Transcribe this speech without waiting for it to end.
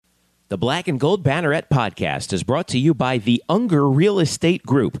The Black and Gold Banneret podcast is brought to you by the Unger Real Estate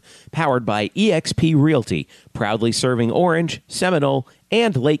Group, powered by eXp Realty, proudly serving Orange, Seminole,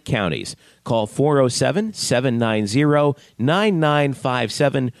 and Lake counties. Call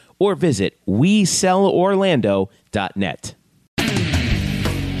 407-790-9957 or visit WeSellOrlando.net.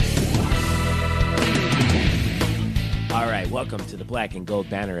 All right, welcome to the Black and Gold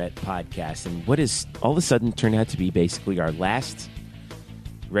Banneret podcast, and what is all of a sudden turned out to be basically our last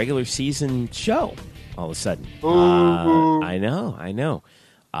regular season show. All of a sudden, I know.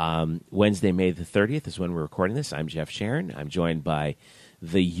 Wednesday, May the 30th is when we're recording this. I'm Jeff Sharon. I'm joined by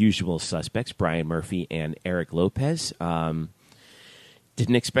the usual suspects, Brian Murphy and Eric Lopez.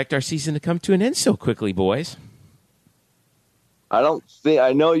 Didn't expect our season to come to an end so quickly, boys. I know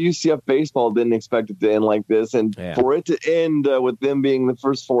UCF baseball didn't expect it to end like this, and for it to end with them being the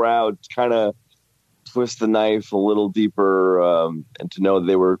first four out, kind of twist the knife a little deeper, and to know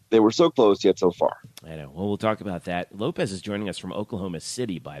they were so close yet so far. I know. Well, we'll talk about that. Lopez is joining us from Oklahoma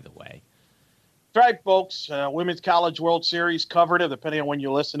City, by the way. That's right, folks. Women's College World Series covered it. Depending on when you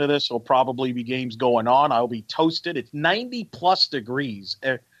listen to this, there'll probably be games going on. I'll be toasted. It's 90-plus degrees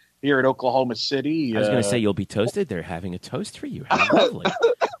here at Oklahoma City. I was going to say you'll be toasted. They're having a toast for you. How lovely.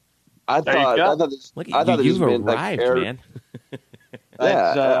 I thought you've arrived, man.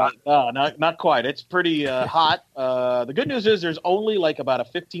 Not quite. It's pretty hot. The good news is there's only like about a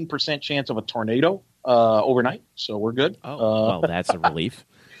 15% chance of a tornado overnight, so we're good. Well, that's a relief.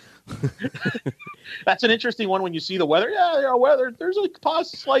 That's an interesting one when you see the weather. Weather. There's a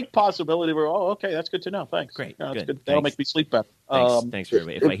slight possibility where, okay, that's good to know. Thanks. Great. Good. That'll make me sleep better. Thanks for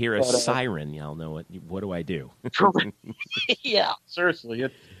everybody. If I hear a siren, I'll know what do I do? Yeah, seriously.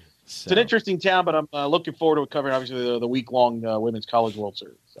 It's an interesting town, but I'm looking forward to covering, obviously, the week-long Women's College World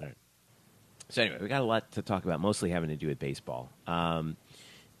Series. Right. So anyway, we got a lot to talk about, mostly having to do with baseball. And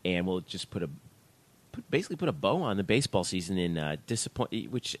we'll just put a bow on the baseball season in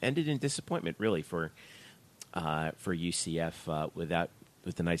which ended in disappointment, really, for UCF with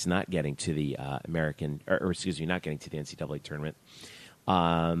the Knights not getting to the not getting to the NCAA tournament.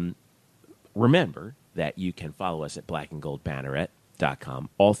 Remember that you can follow us at blackandgoldbanneret.com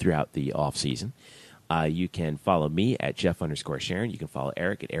all throughout the off season. You can follow me at Jeff_Sharon. You can follow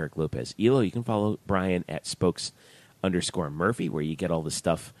Eric at Eric Lopez Elo. You can follow Brian at Spokes_Murphy, where you get all the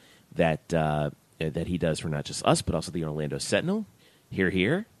stuff that he does for not just us, but also the Orlando Sentinel.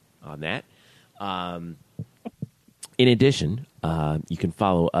 Here on that. In addition, you can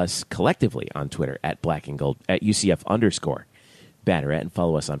follow us collectively on Twitter at Black and Gold at UCF_Banneret, and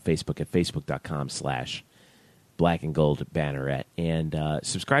follow us on Facebook at Facebook.com/Black and Gold Banneret, and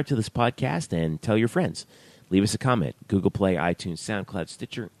subscribe to this podcast and tell your friends. Leave us a comment. Google Play, iTunes, SoundCloud,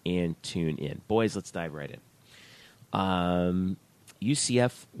 Stitcher, and TuneIn. Boys, let's dive right in.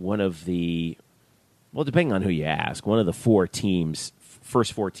 UCF, one of the, well, depending on who you ask, one of the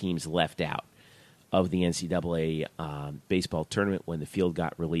first four teams left out of the NCAA baseball tournament when the field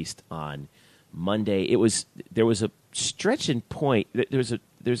got released on Monday. There was a stretch in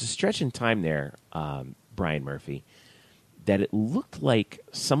time there, Brian Murphy, that it looked like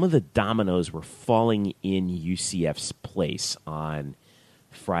some of the dominoes were falling in UCF's place on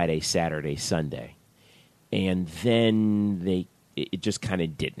Friday, Saturday, Sunday. And then it just kind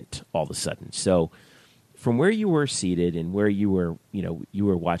of didn't all of a sudden. So from where you were seated and where you were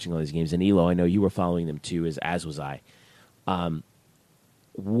watching all these games, and Elo, I know you were following them too, as was I.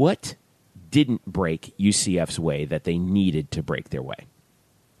 What didn't break UCF's way that they needed to break their way?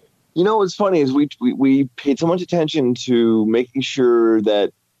 You know, what's funny is we paid so much attention to making sure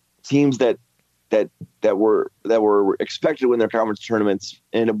that teams that were expected to win their conference tournaments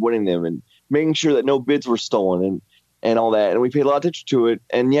ended up winning them, and making sure that no bids were stolen and all that. And we paid a lot of attention to it.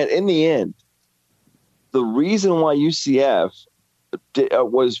 And yet, in the end, the reason why UCF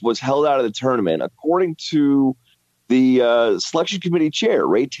was held out of the tournament, according to the selection committee chair,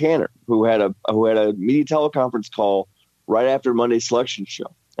 Ray Tanner, who had a media teleconference call right after Monday's selection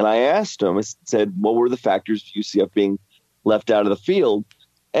show. And I asked him, I said, what were the factors for UCF being left out of the field?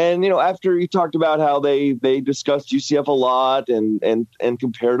 And, after he talked about how they discussed UCF a lot and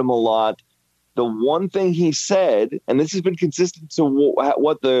compared them a lot, the one thing he said, and this has been consistent to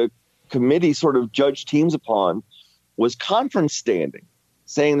what the committee sort of judged teams upon, was conference standing,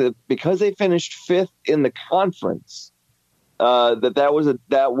 saying that because they finished fifth in the conference, that was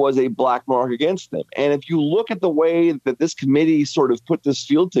a black mark against them. And if you look at the way that this committee sort of put this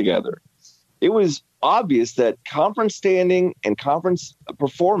field together, it was obvious that conference standing and conference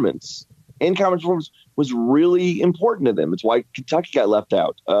performance was really important to them. It's why Kentucky got left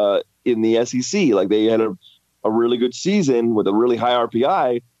out in the SEC. Like, they had a really good season with a really high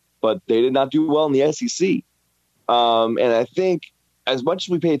RPI, but they did not do well in the SEC. And I think as much as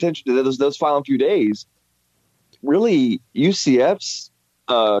we pay attention to those final few days, really UCF's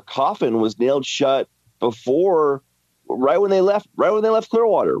coffin was nailed shut right when they left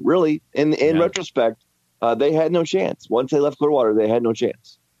Clearwater. Really, in retrospect, they had no chance. Once they left Clearwater, they had no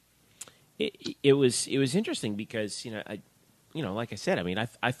chance. It was interesting because like I said, I mean,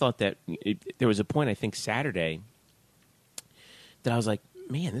 I thought that there was a point, I think Saturday, that I was like,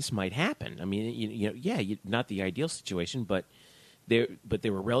 man, this might happen. I mean, not the ideal situation, but there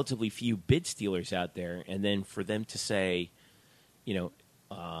were relatively few bid stealers out there, and then for them to say,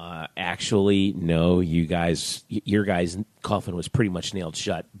 actually, no, your guys' coffin was pretty much nailed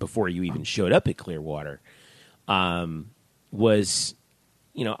shut before you even showed up at Clearwater, was,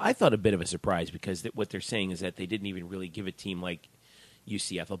 I thought a bit of a surprise because what they're saying is that they didn't even really give a team like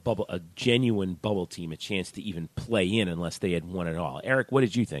UCF, a genuine bubble team, a chance to even play in unless they had won it all. Eric, what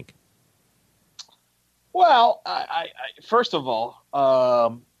did you think? Well, I first of all,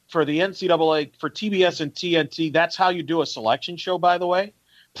 for the NCAA, for TBS and TNT, that's how you do a selection show, by the way.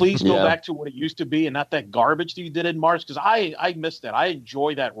 Please go back to what it used to be and not that garbage that you did in March, because I missed that. I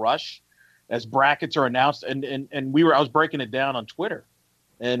enjoy that rush as brackets are announced, and I was breaking it down on Twitter.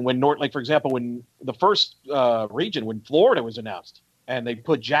 And when for example, when the first region, when Florida was announced, and they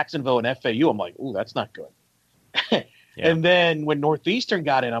put Jacksonville and FAU, I'm like, ooh, that's not good. And then when Northeastern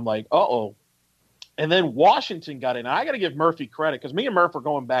got in, I'm like, uh-oh. And then Washington got in. I got to give Murphy credit because me and Murph were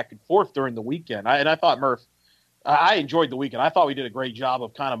going back and forth during the weekend. I thought Murph, I enjoyed the weekend. I thought we did a great job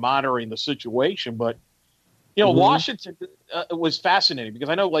of kind of monitoring the situation. But, Washington was fascinating because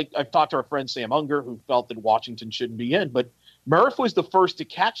I know, I've talked to our friend Sam Unger, who felt that Washington shouldn't be in. But Murph was the first to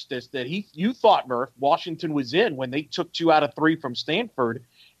catch this, that you thought, Murph, Washington was in when they took 2 out of 3 from Stanford.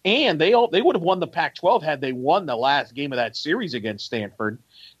 And they would have won the Pac-12 had they won the last game of that series against Stanford.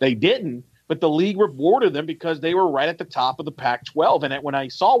 They didn't. But the league rewarded them because they were right at the top of the Pac-12. And when I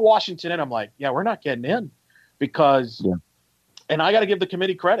saw Washington in, I'm like, yeah, we're not getting in because and I got to give the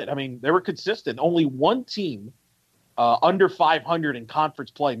committee credit. I mean, they were consistent. Only one team under 500 in conference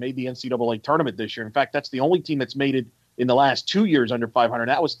play made the NCAA tournament this year. In fact, that's the only team that's made it in the last 2 years under 500.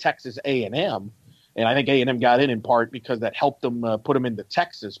 That was Texas A&M. And I think A&M got in part because that helped them put them into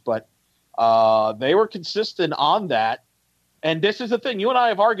Texas. But they were consistent on that. And this is the thing. You and I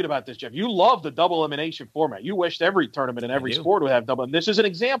have argued about this, Jeff. You love the double elimination format. You wished every tournament and every sport would have double. And this is an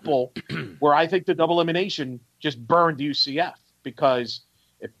example where I think the double elimination just burned UCF because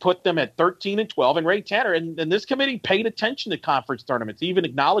it put them at 13-12. And Ray Tanner and this committee paid attention to conference tournaments. He even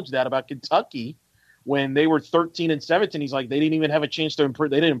acknowledged that about Kentucky when they were 13-17. He's like, they didn't even have a chance to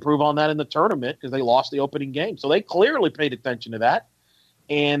improve. They didn't improve on that in the tournament because they lost the opening game. So they clearly paid attention to that.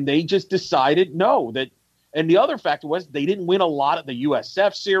 And they just decided, no, that. And the other factor was they didn't win a lot of the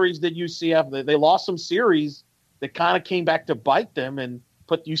USF series that UCF. They lost some series that kind of came back to bite them and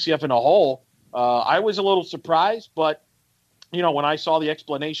put UCF in a hole. I was a little surprised, but, when I saw the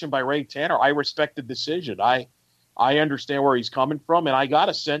explanation by Ray Tanner, I respect the decision. I understand where he's coming from, and I got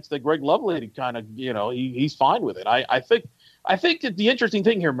a sense that Greg Lovelady kind of, he's fine with it. I think that the interesting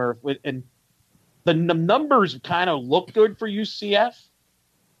thing here, Murph, and the numbers kind of look good for UCF.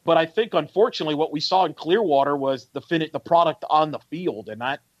 But I think, unfortunately, what we saw in Clearwater was the product on the field, and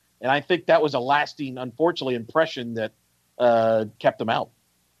I think that was a lasting, unfortunately, impression that kept them out.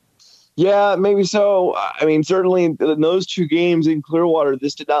 Yeah, maybe so. I mean, certainly in those 2 games in Clearwater,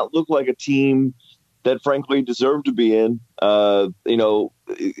 this did not look like a team that, frankly, deserved to be in.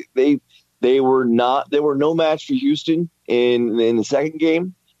 They were no match for Houston in the second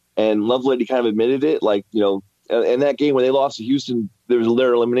game, and Lovelady kind of admitted it. In that game when they lost to Houston, there was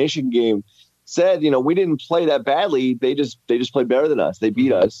their elimination game, said, we didn't play that badly. They just played better than us. They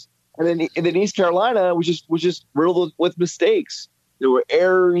beat us. And then East Carolina was just riddled with mistakes. There were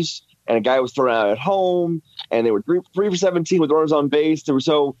errors, and a guy was thrown out at home, and they were 3 for 17 with runners on base.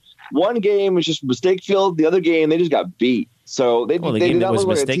 So one game was just mistake filled. The other game, they just got beat. So the game that was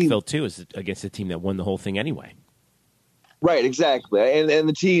mistake filled too is against the team that won the whole thing anyway. Right, exactly. And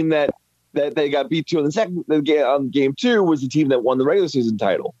the team that they got beat to in the game 2 was the team that won the regular season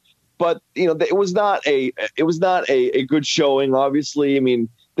title. But it was not a good showing. Obviously, I mean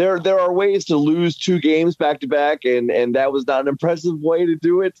there are ways to lose 2 games back to back, and that was not an impressive way to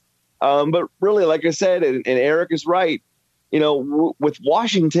do it. But really, like I said, and Eric is right. With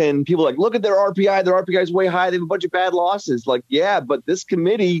Washington, people are like, look at their RPI. Their RPI is way high. They have a bunch of bad losses. Like, yeah, but this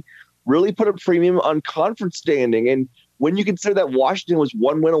committee really put a premium on conference standing, and when you consider that Washington was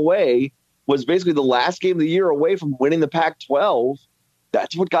 1 win away. Was basically the last game of the year away from winning the Pac-12.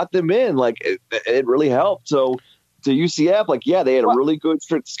 That's what got them in. It really helped. So UCF, like, yeah, they had a really good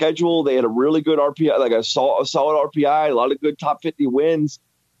schedule. They had a really good RPI, like a solid RPI, a lot of good top 50 wins.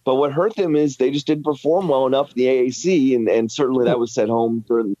 But what hurt them is they just didn't perform well enough in the AAC, and certainly that was set home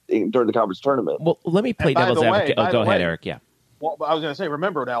during the conference tournament. Well, let me play devil's advocate. Go ahead, Eric. Yeah. Well, I was going to say,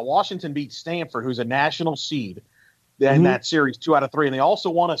 remember now, Washington beat Stanford, who's a national seed, in that series 2 out of 3, and they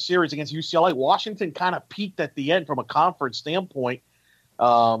also won a series against UCLA. Washington kind of peaked at the end from a conference standpoint.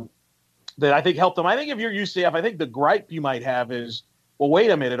 That I think helped them. I think if you're UCF, I think the gripe you might have is, well,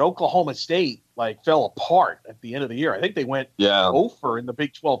 wait a minute, Oklahoma State fell apart at the end of the year. I think they went over in the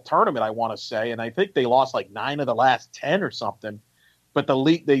Big 12 tournament, I want to say, and I think they lost 9 of the last 10 or something. But the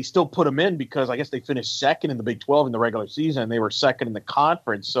league, they still put them in because I guess they finished second in the Big 12 in the regular season, and they were second in the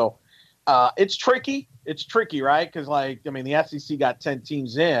conference. So it's tricky. It's tricky, right? Because the SEC got 10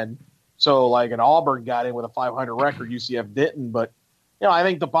 teams in, so an Auburn got in with a 500 record, UCF didn't, but. I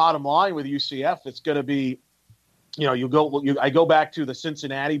think the bottom line with UCF, it's going to be, I go back to the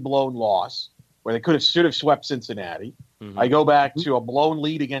Cincinnati blown loss where they should have swept Cincinnati. Mm-hmm. I go back to a blown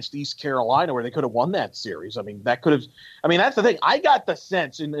lead against East Carolina where they could have won that series. That's the thing. I got the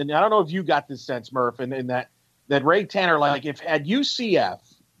sense, and I don't know if you got this sense, Murph, and that Ray Tanner, had UCF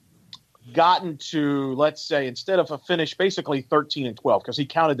gotten to, let's say, instead of a finish basically 13-12, because he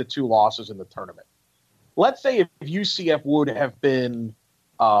counted the 2 losses in the tournament. Let's say if UCF would have been,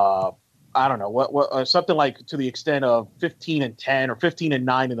 I don't know, something to the extent of 15-10 or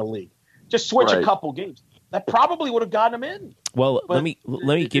 15-9 in the league, just switch a couple games. That probably would have gotten them in. Well, let me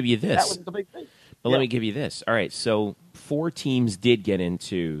give you this. That was the big thing. Let me give you this. All right, so 4 teams did get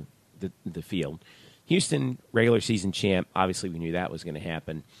into the field. Houston, regular season champ. Obviously, we knew that was going to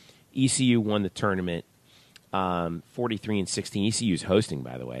happen. ECU won the tournament. 43-16. ECU's hosting,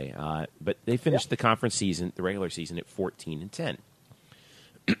 by the way, but they finished the conference season, the regular season, at 14-10.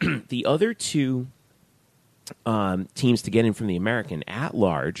 The other 2 teams to get in from the American at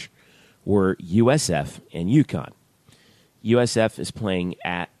large were USF and UConn. USF is playing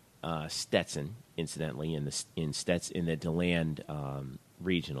at Stetson, incidentally, in the DeLand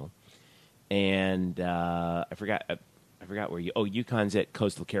regional, and I forgot where UConn's at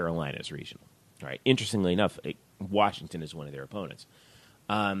Coastal Carolina's regional. All right. Interestingly enough, Washington is one of their opponents.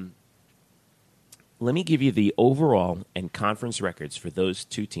 Let me give you the overall and conference records for those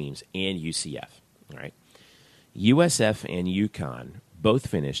 2 teams and UCF. All right. USF and UConn both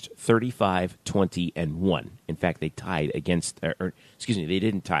finished 35-20-1. In fact, they tied against, they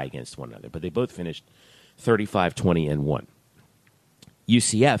didn't tie against one another, but they both finished 35-20-1.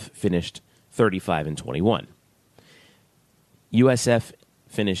 UCF finished 35-21. USF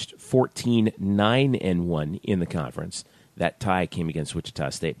finished 14-9-1 in the conference. That tie came against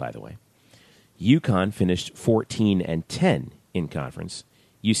Wichita State, by the way. UConn finished 14-10 in conference.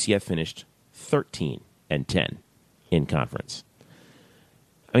 UCF finished 13-10 in conference.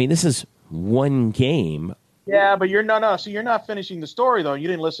 This is one game. Yeah, but So you're not finishing the story, though. You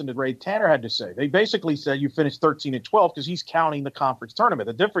didn't listen to Ray Tanner had to say. They basically said you finished 13-12 because he's counting the conference tournament.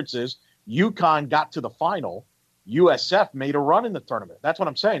 The difference is UConn got to the final. USF made a run in the tournament. That's what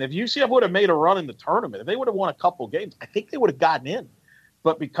I'm saying. If UCF would have made a run in the tournament, if they would have won a couple games, I think they would have gotten in.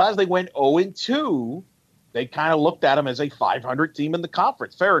 But because they went 0-2, they kind of looked at them as a 500 team in the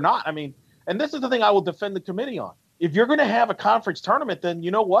conference. Fair or not. And this is the thing I will defend the committee on. If you're going to have a conference tournament, then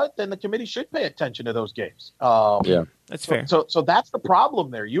you know what? Then the committee should pay attention to those games. That's fair. So that's the problem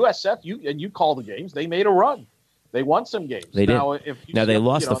there. USF, you call the games. They made a run. They won some games. They did. Now they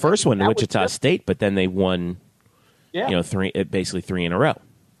lost the first one to Wichita State, but then they won. Basically 3 in a row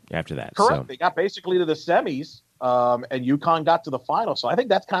after that. Correct. So. They got basically to the semis, and UConn got to the final. So I think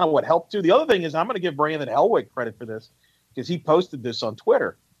that's kind of what helped, too. The other thing is I'm going to give Brandon Helwig credit for this because he posted this on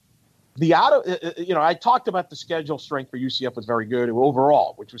Twitter. I talked about the schedule strength for UCF was very good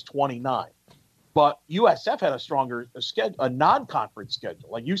overall, which was 29. But USF had a stronger non-conference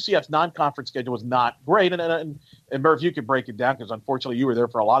schedule. UCF's non-conference schedule was not great. And Murph, you could break it down because unfortunately you were there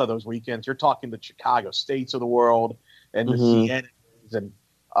for a lot of those weekends. You're talking the Chicago States of the world and the CNNs. And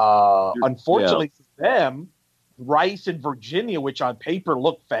unfortunately for them, Rice and Virginia, which on paper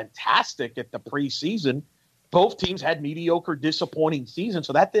looked fantastic at the preseason, both teams had mediocre, disappointing seasons.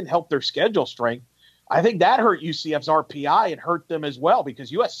 So that didn't help their schedule strength. I think that hurt UCF's RPI and hurt them as well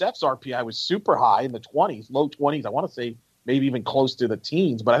because USF's RPI was super high in the 20s, low 20s. I want to say maybe even close to the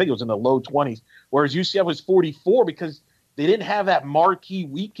teens, but I think it was in the low 20s, whereas UCF was 44 because they didn't have that marquee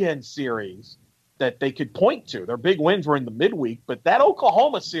weekend series that they could point to. Their big wins were in the midweek, but that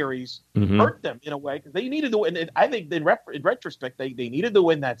Oklahoma series hurt them in a way because they needed to win. And I think in retrospect, they needed to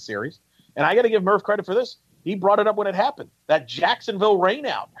win that series. And I got to give Murph credit for this. He brought it up when it happened. That Jacksonville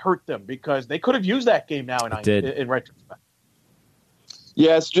rainout hurt them because they could have used that game now in retrospect.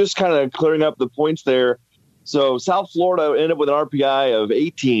 Yes, just kind of clearing up the points there. So South Florida ended up with an RPI of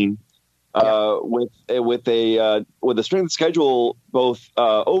 18 with a strength of schedule both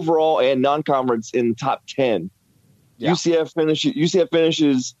overall and non-conference in top 10. Yeah. UCF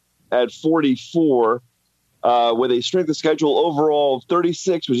finishes at 44 with a strength of schedule overall of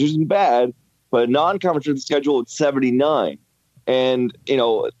 36, which isn't bad, but non-conference strength of schedule at 79. And,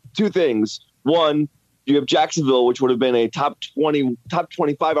 two things. One, you have Jacksonville, which would have been a top 25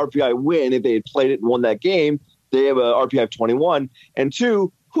 RPI win if they had played it and won that game. They have a RPI of 21. And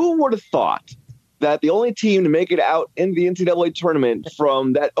two, who would have thought that the only team to make it out in the NCAA tournament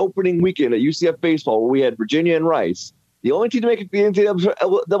from that opening weekend at UCF baseball, where we had Virginia and Rice, the only team to make it to the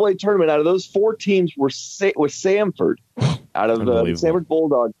NCAA tournament out of those four teams was Samford, out of the Samford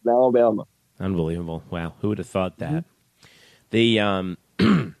Bulldogs in Alabama. Unbelievable. Wow. Who would have thought that? Mm-hmm.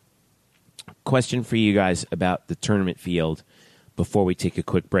 The question for you guys about the tournament field before we take a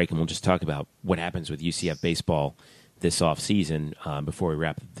quick break, and we'll just talk about what happens with UCF baseball this offseason before we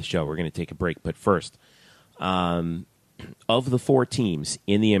wrap up the show. We're going to take a break. But first, of the four teams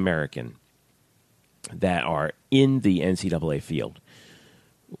in the American that are in the NCAA field,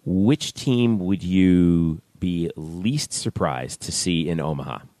 which team would you be least surprised to see in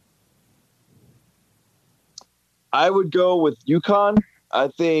Omaha? I would go with UConn. I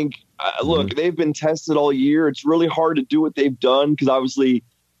think, look, they've been tested all year. It's really hard to do what they've done because obviously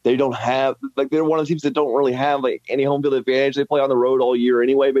they don't have, they're one of the teams that don't really have any home field advantage. They play on the road all year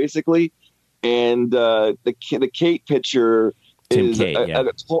anyway, basically. And the Kate pitcher is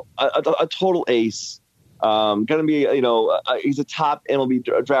a total ace. Going to be, he's a top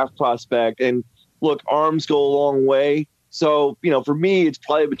MLB draft prospect. And look, arms go a long way. So, for me, it's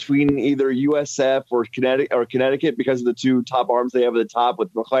probably between either USF or Connecticut because of the two top arms they have at the top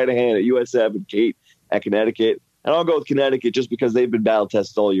with McClanahan at USF and Kate at Connecticut. And I'll go with Connecticut just because they've been battle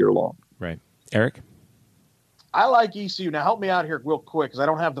tested all year long. Right. Eric? I like ECU. Now, help me out here real quick because I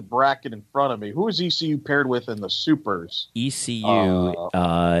don't have the bracket in front of me. Who is ECU paired with in the Supers? ECU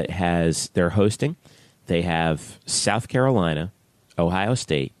they're hosting. They have South Carolina, Ohio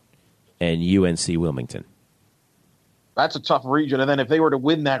State, and UNC Wilmington. That's a tough region. And then if they were to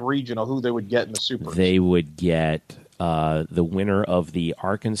win that regional, who they would get in the Supers? They would get the winner of the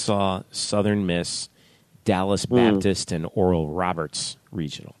Arkansas, Southern Miss, Dallas Baptist, and Oral Roberts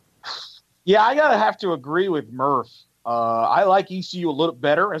regional. Yeah, I gotta have to agree with Murph. I like ECU a little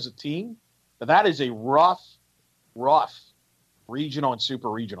better as a team, but that is a rough regional and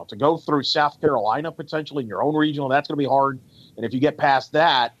super regional. To go through South Carolina potentially in your own regional, that's going to be hard. And if you get past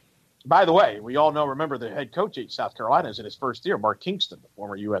that, by the way, we all remember the head coach at South Carolina is in his first year, Mark Kingston, the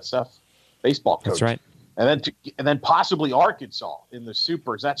former USF baseball coach. That's right. And then possibly Arkansas in the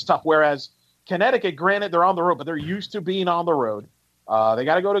Supers. That's tough. Whereas Connecticut, granted, they're on the road, but they're used to being on the road. They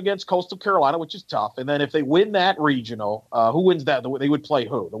got to go against Coastal Carolina, which is tough. And then if they win that regional, who wins that? They would play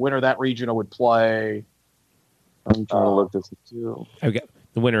who? The winner of that regional would play. I'm trying to look this up too. Okay,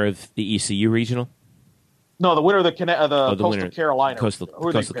 the winner of the ECU regional. No, the winner of the Coastal Carolina. Coastal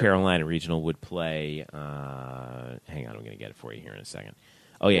Carolina regional would play. Hang on, I'm going to get it for you here in a second.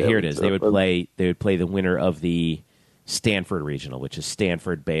 Oh yeah, here it is. They would play the winner of the Stanford regional, which is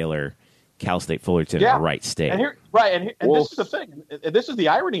Stanford, Baylor, Cal State Fullerton, and Wright State. And this is the thing. This is the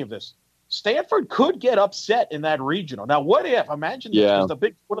irony of this. Stanford could get upset in that regional. Now, what if? Imagine this.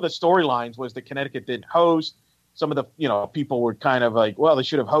 One of the storylines was that Connecticut didn't host. Some of the people were kind of like, well, they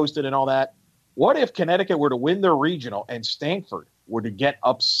should have hosted and all that. What if Connecticut were to win their regional and Stanford were to get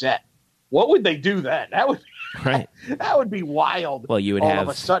upset? What would they do then? That would be wild. Well, you would all have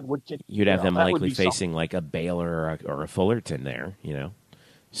of a sudden you'd have them likely facing like a Baylor or a Fullerton there,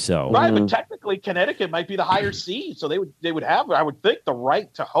 So right, but technically Connecticut might be the higher seed, so they would have, I would think, the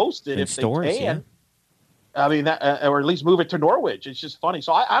right to host it if they can. Yeah. I mean, or at least move it to Norwich. It's just funny.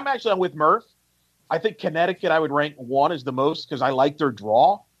 So I'm actually with Murph. I think Connecticut I would rank one as the most because I like their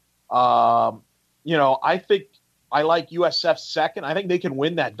draw. I think I like USF second. I think they can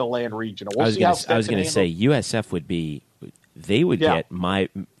win that DeLand regional. I was going to say USF would be. They would get my.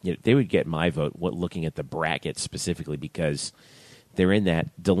 They would get my vote. Looking at the bracket specifically because they're in that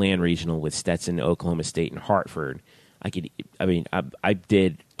DeLand regional with Stetson, Oklahoma State, and Hartford. I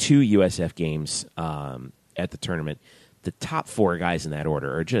did 2 USF games at the tournament. The top 4 guys in that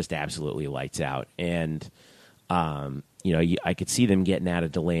order are just absolutely lights out, and I could see them getting out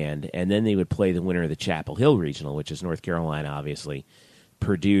of DeLand, and then they would play the winner of the Chapel Hill regional, which is North Carolina, obviously,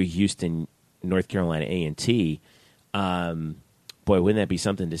 Purdue, Houston, North Carolina A&T. Boy, boy, wouldn't that be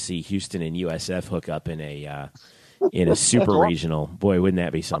something to see Houston and USF hook up in a super regional? Boy, wouldn't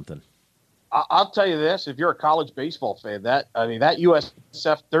that be something? I'll tell you this: if you're a college baseball fan, that USF,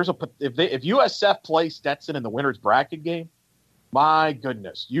 if USF plays Stetson in the winner's bracket game, my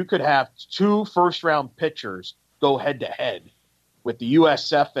goodness, you could have 2 first-round pitchers go head-to-head with the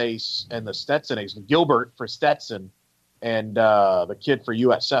USF ace and the Stetson ace, Gilbert for Stetson and the kid for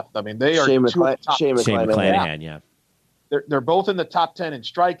USF. I mean, they are Shane McClanahan. McClanahan, yeah. They're both in the top 10 in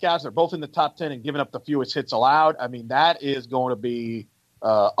strikeouts. They're both in the top 10 in giving up the fewest hits allowed. I mean, that is going to be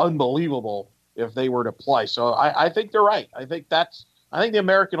unbelievable if they were to play. So I think they're right. I think the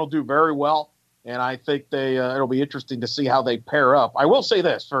American will do very well, and I think it'll be interesting to see how they pair up. I will say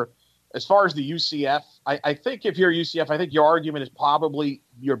this as far as the UCF, I think if you're UCF, I think your argument is probably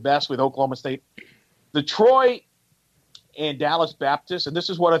your best with Oklahoma State. The Troy and Dallas Baptist, and this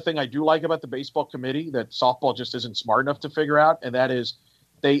is what a thing I do like about the baseball committee that softball just isn't smart enough to figure out, and that is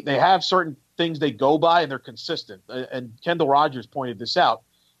they have certain things they go by and they're consistent. And Kendall Rogers pointed this out.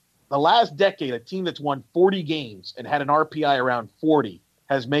 The last decade, a team that's won 40 games and had an RPI around 40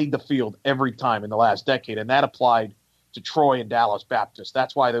 has made the field every time in the last decade, and that applied to Troy and Dallas Baptist.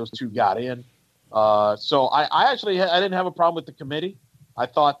 That's why those two got in. So I didn't have a problem with the committee. I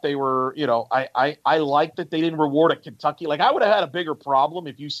thought they were, I like that they didn't reward a Kentucky. Like, I would have had a bigger problem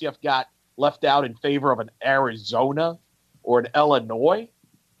if UCF got left out in favor of an Arizona or an Illinois.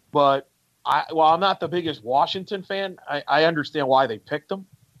 But while I'm not the biggest Washington fan, I understand why they picked them.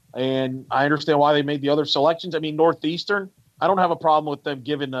 And I understand why they made the other selections. I mean, Northeastern, I don't have a problem with them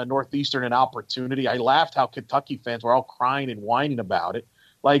giving Northeastern an opportunity. I laughed how Kentucky fans were all crying and whining about it.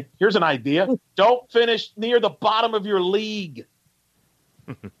 Like, here's an idea. Don't finish near the bottom of your league.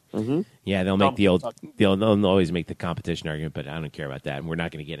 Mm-hmm. Yeah, they'll always make the competition argument, but I don't care about that, and we're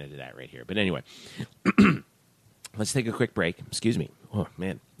not going to get into that right here. But anyway, let's take a quick break. Excuse me. Oh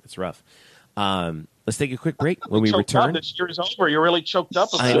man, that's rough. Let's take a quick break. When we return, this year is over. You're really choked up.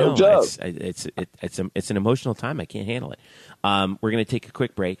 I know it's an emotional time. I can't handle it. We're going to take a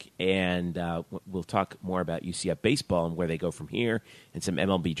quick break, and we'll talk more about UCF baseball and where they go from here, and some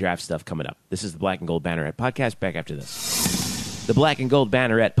MLB draft stuff coming up. This is the Black and Gold Banneret podcast. Back after this. The Black and Gold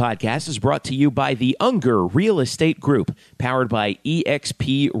Banneret podcast is brought to you by the Unger Real Estate Group, powered by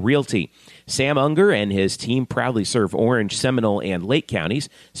eXp Realty. Sam Unger and his team proudly serve Orange, Seminole, and Lake counties,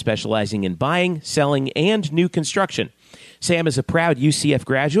 specializing in buying, selling, and new construction. Sam is a proud UCF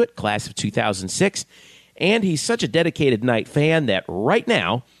graduate, class of 2006, and he's such a dedicated Knight fan that right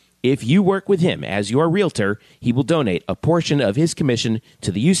now, if you work with him as your realtor, he will donate a portion of his commission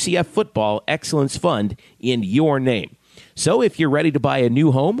to the UCF Football Excellence Fund in your name. So if you're ready to buy a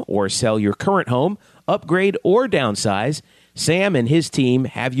new home or sell your current home, upgrade or downsize, Sam and his team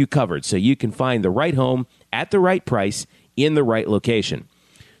have you covered so you can find the right home at the right price in the right location.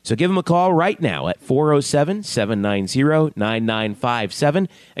 So give him a call right now at 407-790-9957.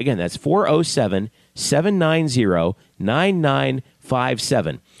 Again, that's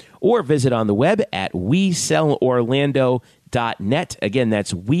 407-790-9957. Or visit on the web at WeSellOrlando.net. Again,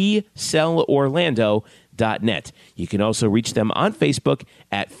 that's WeSellOrlando.net. You can also reach them on Facebook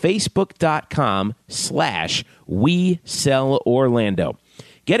at facebook.com/WeSellOrlando.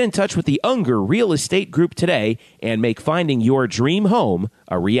 Get in touch with the Unger Real Estate Group today and make finding your dream home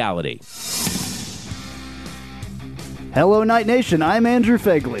a reality. Hello, Knight Nation. I'm Andrew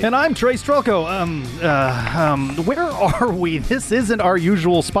Fegley. And I'm Trey Strelko. Where are we? This isn't our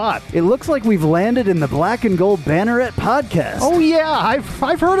usual spot. It looks like we've landed in the Black and Gold Banneret podcast. Oh, yeah.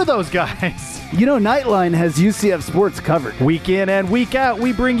 I've heard of those guys. You know, Nightline has UCF sports covered. Week in and week out,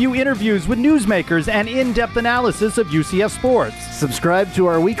 we bring you interviews with newsmakers and in-depth analysis of UCF sports. Subscribe to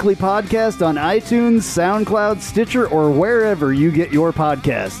our weekly podcast on iTunes, SoundCloud, Stitcher, or wherever you get your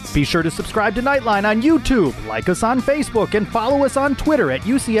podcasts. Be sure to subscribe to Nightline on YouTube, like us on Facebook, and follow us on Twitter at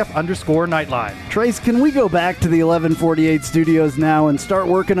UCF_Nightline. Trace, can we go back to the 1148 studios now and start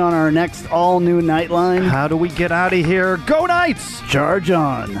working on our next all-new Nightline? How do we get out of here? Go Knights! Charge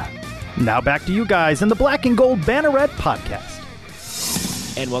on. Now back to you guys in the Black and Gold Banneret podcast.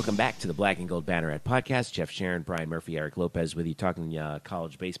 And welcome back to the Black and Gold Banneret podcast. Jeff Sharon, Brian Murphy, Eric Lopez with you talking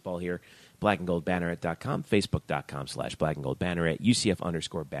college baseball here. blackandgoldbanneret.com, facebook.com/blackandgoldbanneret,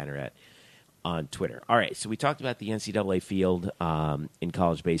 UCF_Banneret on Twitter. All right, so we talked about the NCAA field in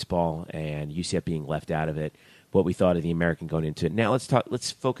college baseball and UCF being left out of it, what we thought of the American going into it. Now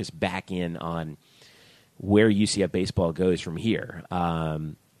let's focus back in on where UCF baseball goes from here.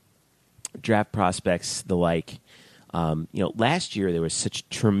 Draft prospects, the like. Last year there was such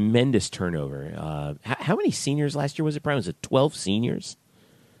tremendous turnover. How many seniors last year was it, Brian? Was it 12 seniors?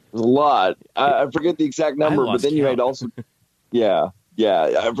 It was a lot. I forget the exact number, but then you had also Yeah,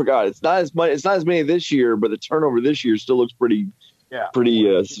 I forgot. It's not as much. It's not as many this year, but the turnover this year still looks pretty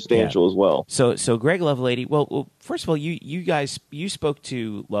substantial as well. So Greg Lovelady. Well, first of all, you guys spoke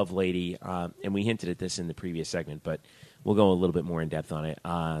to Lovelady, and we hinted at this in the previous segment, but we'll go a little bit more in depth on it.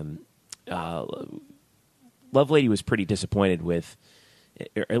 Lovelady was pretty disappointed with,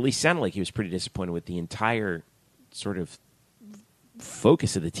 or at least sounded like he was pretty disappointed with the entire sort of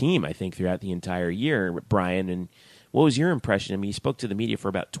focus of the team, I think, throughout the entire year, Brian. And what was your impression? I mean, he spoke to the media for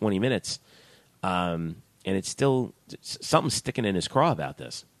about 20 minutes, and it's still something sticking in his craw about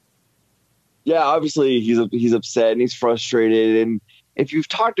this. Yeah, obviously he's upset and he's frustrated. And if you've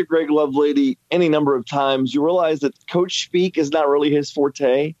talked to Greg Lovelady any number of times, you realize that coach speak is not really his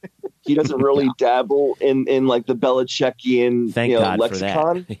forte. He doesn't really dabble in like the Belichickian God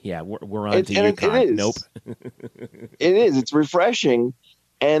lexicon. For that. Yeah, we're on to UConn. It is. Nope. It is. It's refreshing.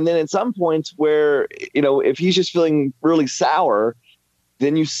 And then at some points where, if he's just feeling really sour,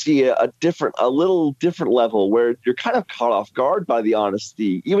 then you see a little different level where you're kind of caught off guard by the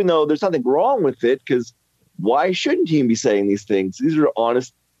honesty, even though there's nothing wrong with it, because why shouldn't he be saying these things? These are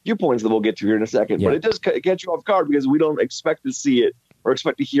honest viewpoints that we'll get to here in a second. Yeah. But it does get you off guard because we don't expect to see it or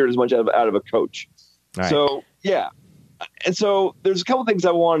expect to hear it as much out of a coach. Right. So, yeah. And so there's a couple things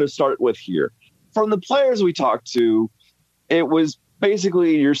I wanted to start with here. From the players we talked to, it was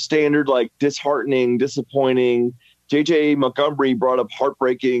basically your standard, like, disheartening, disappointing. J.J. Montgomery brought up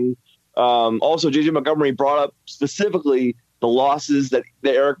heartbreaking. Also, J.J. Montgomery brought up specifically the losses that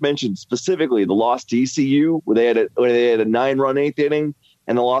Eric mentioned, specifically the loss to ECU, where they had a 9-run eighth inning,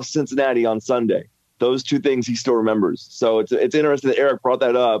 and the loss to Cincinnati on Sunday. Those two things he still remembers. So it's interesting that Eric brought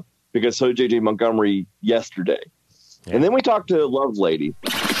that up because so did J.J. Montgomery yesterday. Yeah. And then we talked to Lovelady.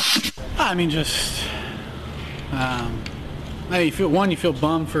 I mean, just you feel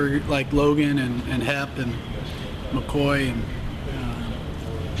bummed for like Logan and Hep and McCoy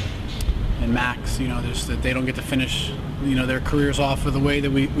and Max. Just that they don't get to finish their careers off of the way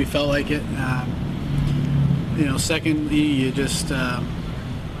that we felt like it. Secondly, you just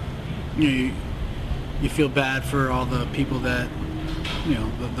you feel bad for all the people that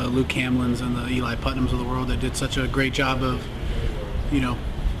the Luke Hamlins and the Eli Putnams of the world that did such a great job of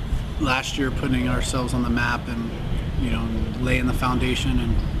last year putting ourselves on the map and laying the foundation,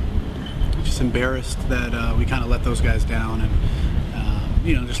 and just embarrassed that we kind of let those guys down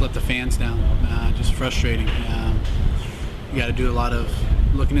and just let the fans down. Just frustrating. You got to do a lot of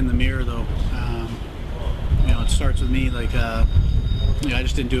looking in the mirror, though. It starts with me. Like, I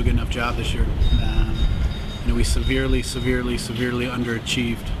just didn't do a good enough job this year. We severely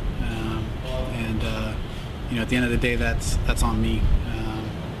underachieved, and at the end of the day, that's on me.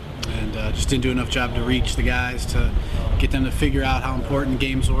 And just didn't do enough job to reach the guys, to get them to figure out how important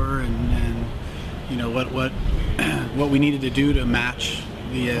games were, and what we needed to do to match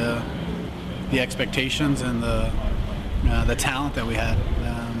the expectations and the talent that we had,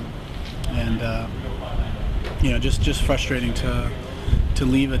 just frustrating to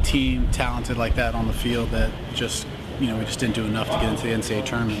leave a team talented like that on the field that just we just didn't do enough to get into the NCAA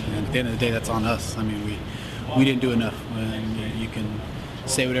tournament. And at the end of the day, that's on us. I mean, we didn't do enough. And you can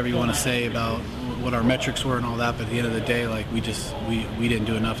say whatever you want to say about what our metrics were and all that, but at the end of the day, like, we didn't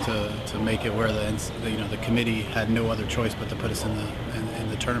do enough to make it where the committee had no other choice but to put us in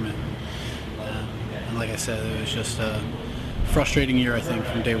the tournament. And like I said, it was just a frustrating year, I think,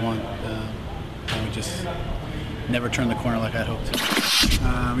 from day one. And we just never turned the corner like I'd hoped.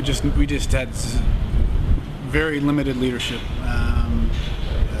 We just had very limited leadership.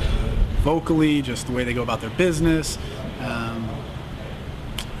 Vocally, just the way they go about their business.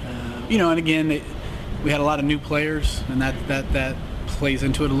 And again, we had a lot of new players, and that plays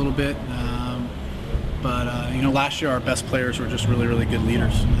into it a little bit. But last year our best players were just really, really good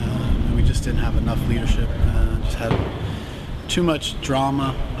leaders. And we just didn't have enough leadership. Just had too much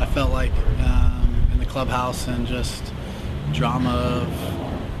drama, I felt like, in the clubhouse, and just drama of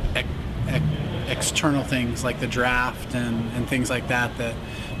external things like the draft and things like that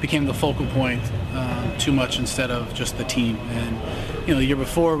became the focal point too much instead of just the team. And the year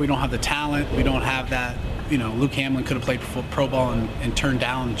before, we don't have the talent, we don't have that. Luke Hamlin could have played pro ball and turned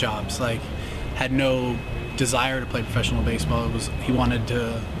down jobs, like had no desire to play professional baseball. He wanted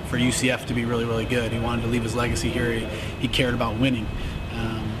for UCF to be really, really good. He wanted to leave his legacy here. He cared about winning.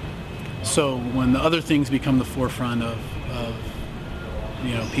 So when the other things become the forefront of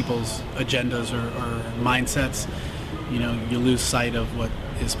people's agendas or mindsets, you lose sight of what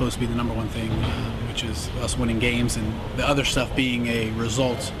is supposed to be the number one thing, which is us winning games, and the other stuff being a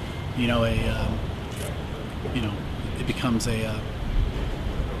result. It becomes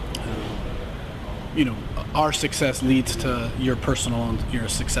our success leads to your personal and your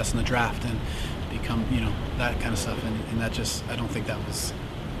success in the draft and become, that kind of stuff. And that just, I don't think that was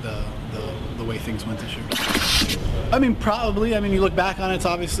the way things went this year. I mean, probably. I mean, you look back on it, it's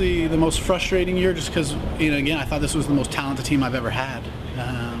obviously the most frustrating year just because, again, I thought this was the most talented team I've ever had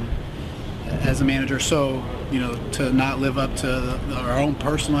as a manager. So, to not live up to our own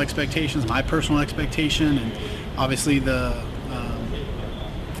personal expectations, my personal expectation, and obviously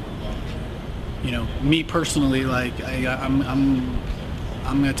me personally, like I'm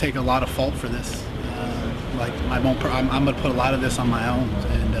going to take a lot of fault for this. I'm going to put a lot of this on my own,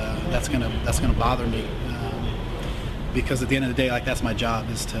 and that's gonna bother me because at the end of the day, like that's my job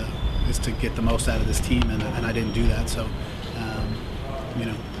is to get the most out of this team, and I didn't do that. So,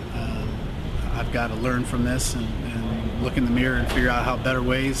 I've got to learn from this and look in the mirror and figure out how better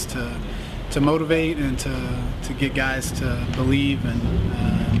ways to motivate and to get guys to believe and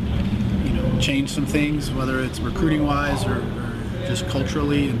change some things, whether it's recruiting wise or just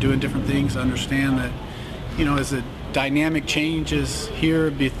culturally and doing different things. Understand that. As the dynamic changes here,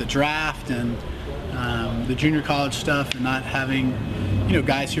 be it the draft and the junior college stuff, and not having,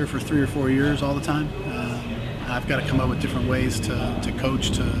 guys here for 3 or 4 years all the time, I've got to come up with different ways to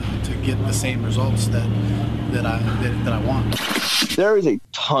coach to get the same results that I want. There is a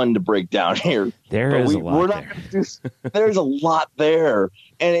ton to break down here. There's a lot there,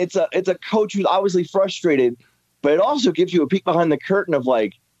 and it's a coach who's obviously frustrated, but it also gives you a peek behind the curtain of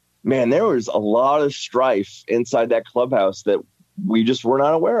like, man, there was a lot of strife inside that clubhouse that we just were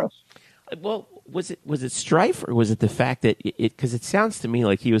not aware of. Well, was it strife, or was it the fact that because it sounds to me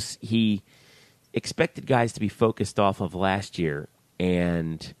like he expected guys to be focused off of last year,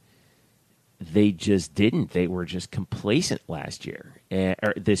 and they just didn't. They were just complacent last year,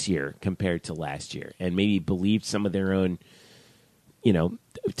 or this year compared to last year, and maybe believed some of their own,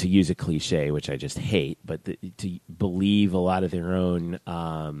 to use a cliche, which I just hate, but to believe a lot of their own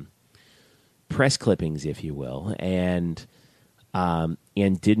press clippings, if you will, and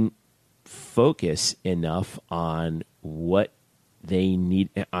didn't focus enough on what they need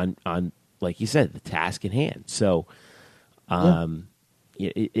on like you said, the task at hand. So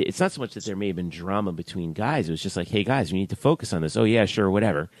it's not so much that there may have been drama between guys. It was just like, hey, guys, we need to focus on this. Oh, yeah, sure,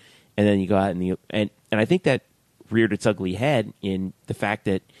 whatever. And then you go out and I think that reared its ugly head in the fact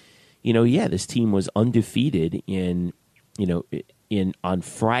that, this team was undefeated on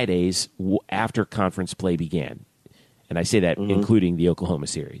Fridays after conference play began. And I say that including the Oklahoma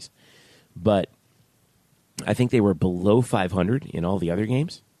series. But I think they were below 500 in all the other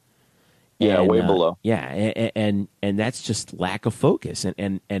games. Yeah, and, way below. Yeah, and that's just lack of focus.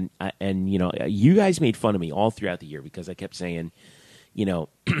 And you guys made fun of me all throughout the year because I kept saying,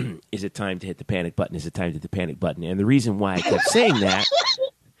 is it time to hit the panic button? Is it time to hit the panic button? And the reason why I kept saying that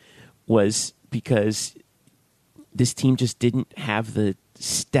was because this team just didn't have the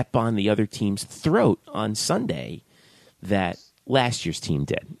step on the other team's throat on Sunday that last year's team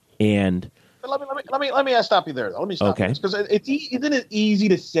did. And let me stop you there. Let me stop you because isn't it easy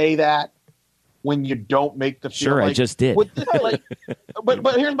to say that when you don't make the field? Sure, I just did.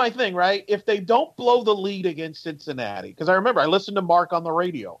 But here's my thing, right? If they don't blow the lead against Cincinnati, because I remember I listened to Mark on the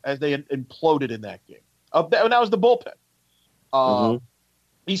radio as they imploded in that game. And that was the bullpen.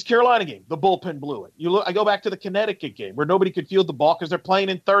 East Carolina game, the bullpen blew it. I go back to the Connecticut game where nobody could field the ball because they're playing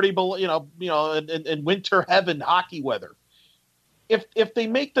in 30 below, in winter heaven hockey weather. If they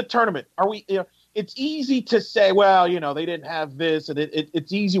make the tournament, it's easy to say, well, they didn't have this, and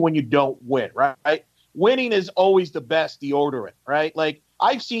it's easy when you don't win, right? Winning is always the best deodorant, right? Like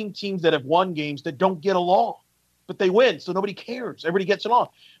I've seen teams that have won games that don't get along, but they win, so nobody cares. Everybody gets along.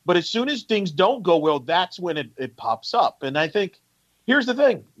 But as soon as things don't go well, that's when it pops up. And I think here's the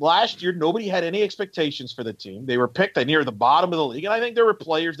thing. Last year, nobody had any expectations for the team. They were picked near the bottom of the league, and I think there were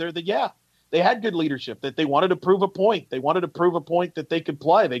players there that, they had good leadership, that they wanted to prove a point. They wanted to prove a point that they could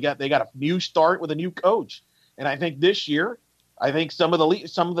play. They got a new start with a new coach. And I think this year, some of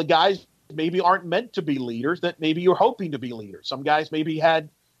the guys maybe aren't meant to be leaders that maybe you're hoping to be leaders. Some guys maybe had,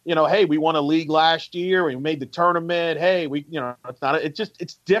 hey, we won a league last year. We made the tournament. Hey,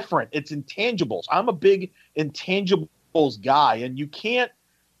 it's different. It's intangibles. I'm a big intangibles guy, and you can't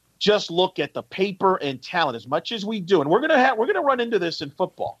just look at the paper and talent as much as we do. And we're going to run into this in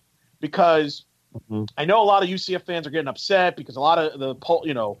football. Because I know a lot of UCF fans are getting upset because a lot of the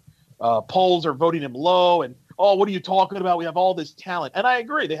polls are voting him low. And, what are you talking about? We have all this talent. And I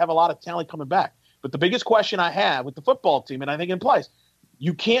agree. They have a lot of talent coming back. But the biggest question I have with the football team, and I think it implies,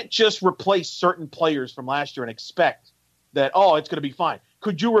 you can't just replace certain players from last year and expect that, it's going to be fine.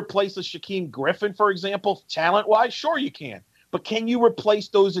 Could you replace a Shaquem Griffin, for example, talent-wise? Sure you can. But can you replace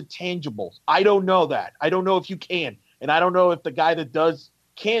those intangibles? I don't know that. I don't know if you can. And I don't know if the guy that does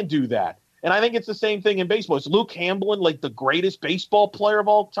can do that. And I think it's the same thing in baseball. Is Luke Hamblin like the greatest baseball player of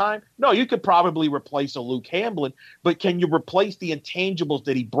all time? No, you could probably replace a Luke Hamblin, but can you replace the intangibles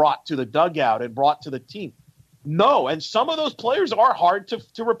that he brought to the dugout and brought to the team? No, and some of those players are hard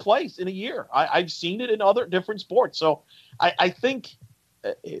to replace in a year. I've seen it in other different sports. So I think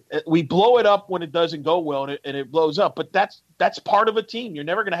we blow it up when it doesn't go well and it blows up, but that's part of a team. You're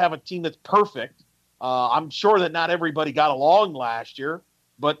never going to have a team that's perfect. I'm sure that not everybody got along last year,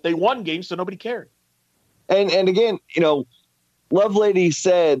 but they won games, so nobody cared. And again, Lovelady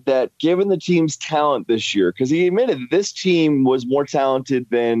said that given the team's talent this year, because he admitted that this team was more talented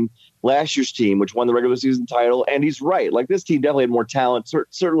than last year's team, which won the regular season title. And he's right. Like, this team definitely had more talent.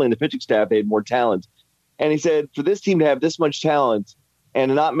 Certainly in the pitching staff, they had more talent. And he said for this team to have this much talent and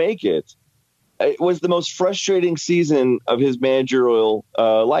to not make it, it was the most frustrating season of his managerial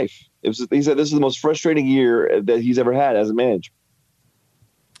life. He said this is the most frustrating year that he's ever had as a manager.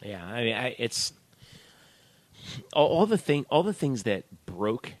 Yeah, I mean, it's all the things that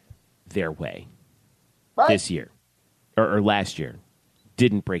broke their way this year or last year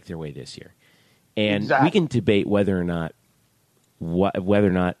didn't break their way this year, and we can debate whether or not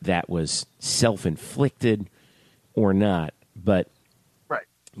that was self-inflicted or not. But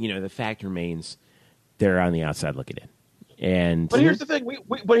the fact remains, they're on the outside looking in. But here's the thing: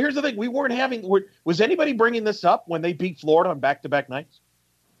 we weren't having. Was anybody bringing this up when they beat Florida on back-to-back nights?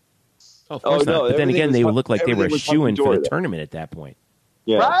 Oh, of course not. But then again, they would look like they were a shoo-in for the tournament at that point.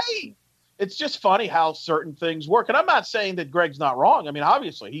 Yeah. Right. It's just funny how certain things work. And I'm not saying that Greg's not wrong. I mean,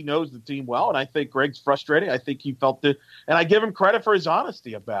 obviously, he knows the team well, and I think Greg's frustrated. I think he felt it, and I give him credit for his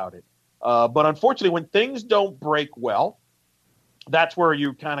honesty about it. But unfortunately, when things don't break well, that's where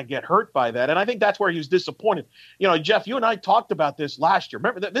you kind of get hurt by that. And I think that's where he was disappointed. Jeff, you and I talked about this last year.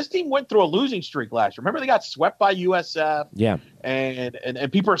 Remember that this team went through a losing streak last year. Remember they got swept by USF? Yeah. And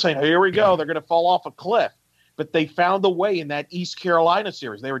people are saying, here we go. They're going to fall off a cliff. But they found a way in that East Carolina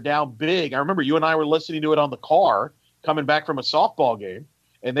series. They were down big. I remember you and I were listening to it on the car coming back from a softball game.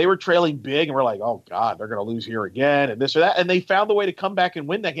 And they were trailing big. And we're like, oh, God, they're going to lose here again and this or that. And they found a way to come back and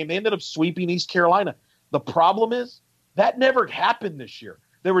win that game. They ended up sweeping East Carolina. The problem is, that never happened this year.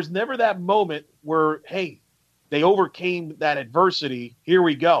 There was never that moment where, hey, they overcame that adversity. Here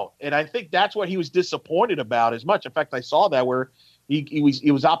we go. And I think that's what he was disappointed about as much. In fact, I saw that where he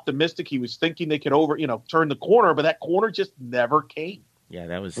was optimistic. He was thinking they could turn the corner, but that corner just never came. Yeah,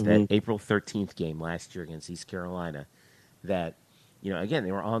 that was that April 13th game last year against East Carolina that, again,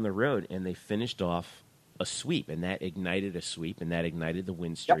 they were on the road and they finished off a sweep, and that ignited a sweep, and that ignited the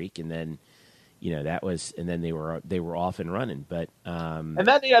win streak, and then and then they were off and running. But and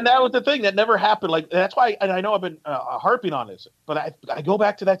that was the thing that never happened. Like, that's why, and I know I've been harping on this, but I go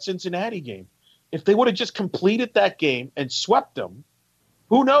back to that Cincinnati game. If they would have just completed that game and swept them,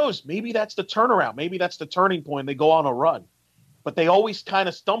 who knows? Maybe that's the turnaround. Maybe that's the turning point. They go on a run, but they always kind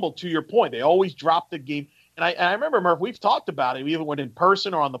of stumble. To your point, they always drop the game. And I remember, Murph, we've talked about it, even when in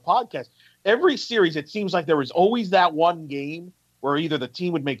person or on the podcast. Every series, it seems like there was always that one game where either the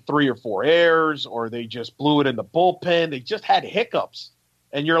team would make 3 or 4 errors, or they just blew it in the bullpen. They just had hiccups.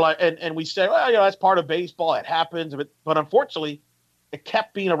 And you're like, and we say, well, that's part of baseball. It happens. But unfortunately, it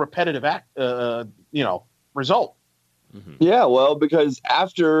kept being a repetitive result. Mm-hmm. Yeah, well, because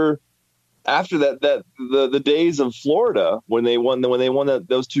after that the days of Florida when they won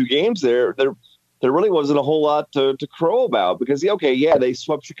those 2 games there really wasn't a whole lot to crow about, because they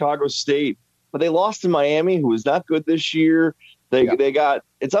swept Chicago State, but they lost to Miami, who was not good this year. They got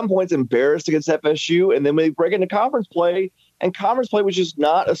at some points embarrassed against FSU, and then they break into conference play, and conference play was just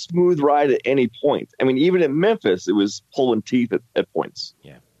not a smooth ride at any point. I mean, even in Memphis, it was pulling teeth at points.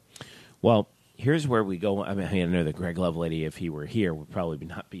 Yeah. Well, here's where we go. I mean, I know that Greg Lovelady, if he were here, would probably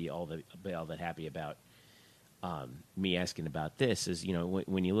not be all that happy about me asking about this. Is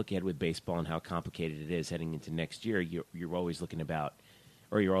when you look ahead with baseball and how complicated it is heading into next year, you're always looking at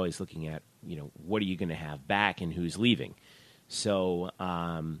what are you going to have back and who's leaving. So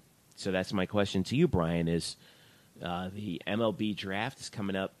that's my question to you, Brian, is the MLB draft is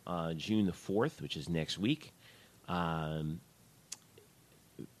coming up June the 4th, which is next week.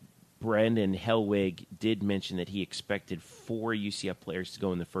 Brendan Hellwig did mention that he expected 4 UCF players to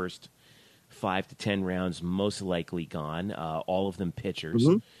go in the first 5 to 10 rounds, most likely gone, all of them pitchers.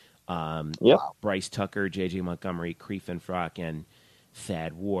 Mm-hmm. Bryce Tucker, J.J. Montgomery, Creef Frock, and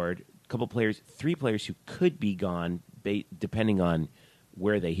Thad Ward. 3 players who could be gone, depending on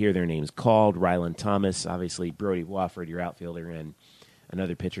where they hear their names called. Ryland Thomas, obviously Brody Wofford, your outfielder, and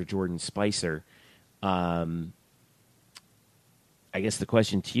another pitcher, Jordan Spicer. I guess the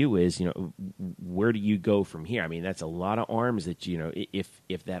question to you is, where do you go from here? I mean, that's a lot of arms that,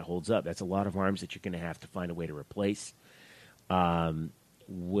 if that holds up, that's a lot of arms that you're going to have to find a way to replace.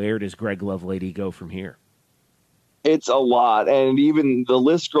 Where does Greg Lovelady go from here? It's a lot. And even the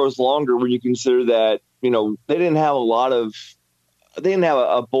list grows longer when you consider that, they didn't have a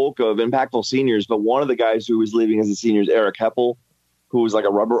bulk of impactful seniors, but one of the guys who was leaving as a senior is Eric Heppel, who was like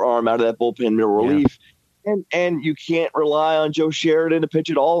a rubber arm out of that bullpen, middle relief. And you can't rely on Joe Sheridan to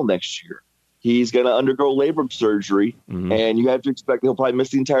pitch at all next year. He's going to undergo labrum surgery, and you have to expect he'll probably miss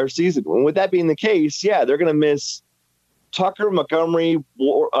the entire season. And with that being the case, they're going to miss Tucker, Montgomery,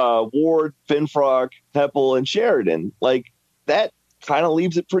 Ward, Finfrock, Heppel, and Sheridan. Like, that kind of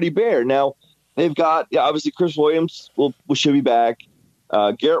leaves it pretty bare. Now, they've got, obviously, Chris Williams should be back.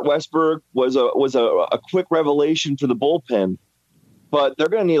 Garrett Westberg was a quick revelation for the bullpen. But they're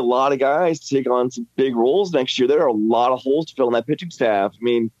going to need a lot of guys to take on some big roles next year. There are a lot of holes to fill in that pitching staff. I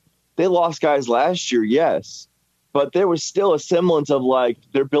mean, they lost guys last year, yes, but there was still a semblance of like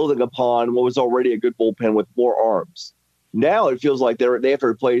they're building upon what was already a good bullpen with more arms. Now it feels like they have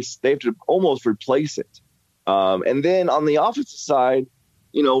to almost replace it. And then on the offensive side,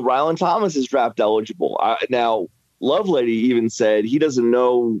 Rylan Thomas is draft eligible. Now, Lovelady even said he doesn't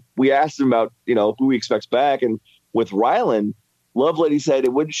know. We asked him about who he expects back, and with Rylan, Lovelady said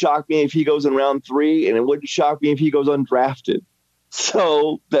it wouldn't shock me if he goes in round 3, and it wouldn't shock me if he goes undrafted.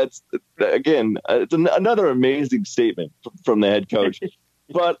 So that's, again, it's another amazing statement from the head coach.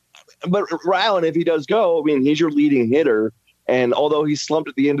 but Rylan, if he does go, I mean, he's your leading hitter. And although he slumped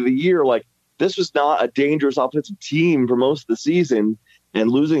at the end of the year, like, this was not a dangerous offensive team for most of the season,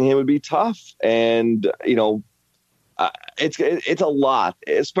 and losing him would be tough. And, it's a lot,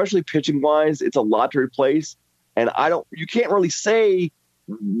 especially pitching wise. It's a lot to replace. And you can't really say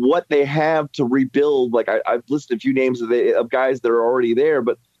what they have to rebuild. Like I've listed a few names of guys that are already there,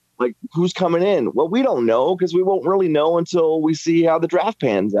 but like who's coming in? Well, we don't know because we won't really know until we see how the draft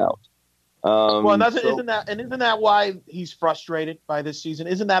pans out. Isn't that why he's frustrated by this season?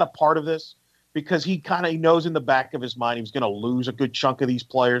 Isn't that a part of this? Because he kind of knows in the back of his mind he was going to lose a good chunk of these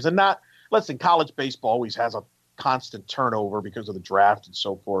players, and college baseball always has a constant turnover because of the draft and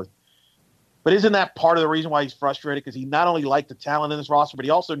so forth. But isn't that part of the reason why he's frustrated? Because he not only liked the talent in this roster, but he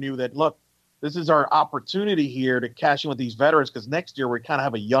also knew that, look, this is our opportunity here to cash in with these veterans, because next year we kind of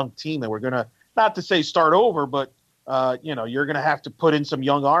have a young team that we're going to, not to say start over, but, you're going to have to put in some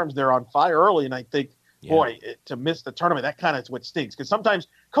young arms there on fire early. And I think, to miss the tournament, that kind of is what stinks. Because sometimes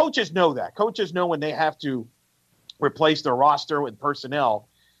coaches know that. Coaches know when they have to replace their roster with personnel.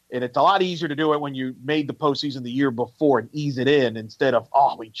 And it's a lot easier to do it when you made the postseason the year before and ease it in instead of,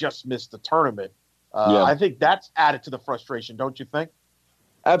 we just missed the tournament. I think that's added to the frustration, don't you think?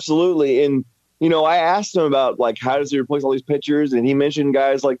 Absolutely. And, I asked him about, like, how does he replace all these pitchers? And he mentioned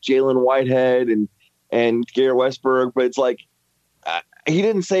guys like Jalen Whitehead and Garrett Westberg. But it's like he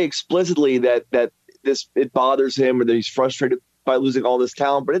didn't say explicitly that it bothers him or that he's frustrated by losing all this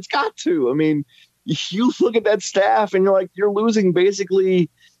talent. But it's got to. I mean, you look at that staff and you're like, you're losing basically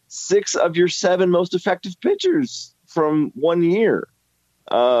 6 of your 7 most effective pitchers from one year.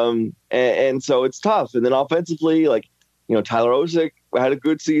 And so it's tough. And then offensively, like, Tyler Osick had a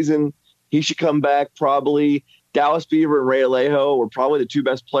good season. He should come back probably. Dallas Beaver and Ray Alejo were probably the 2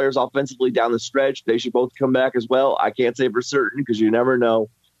 best players offensively down the stretch. They should both come back as well. I can't say for certain because you never know.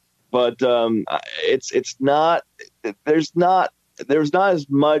 But there's not as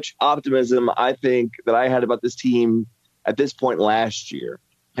much optimism, I think, that I had about this team at this point last year,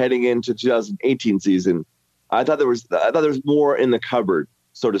 heading into 2018 season. I thought there was more in the cupboard,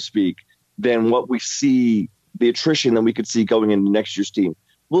 so to speak, than what we see, the attrition that we could see going into next year's team.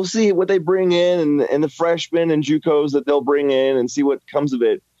 We'll see what they bring in and the freshmen and JUCOs that they'll bring in and see what comes of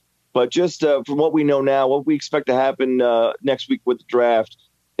it. But just from what we know now, what we expect to happen next week with the draft,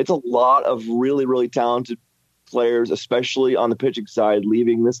 it's a lot of really, really talented players, especially on the pitching side,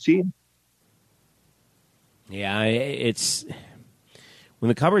 leaving this team. Yeah, it's when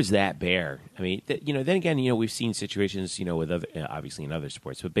the cupboard's that bare. I mean, then again, we've seen situations, with obviously in other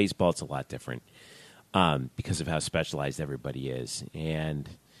sports, but baseball it's a lot different because of how specialized everybody is. And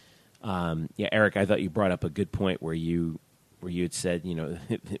Eric, I thought you brought up a good point where you had said,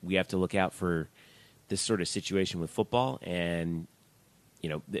 we have to look out for this sort of situation with football, and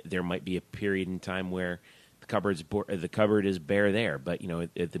there might be a period in time where the cupboard is bare there. But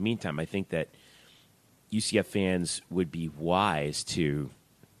at the meantime, I think that UCF fans would be wise to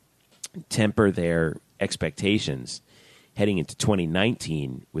temper their expectations heading into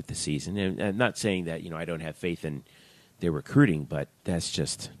 2019 with the season. And I'm not saying that I don't have faith in their recruiting, but that's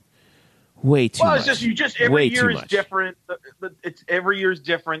just Way too much. Well, it's just every year is much. different. Every year is different. Every year is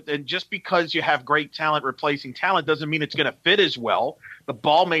different, and just because you have great talent replacing talent doesn't mean it's going to fit as well. The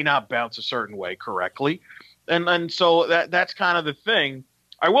ball may not bounce a certain way correctly, and so that's kind of the thing.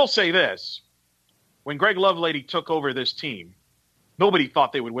 I will say this: when Greg Lovelady took over this team, nobody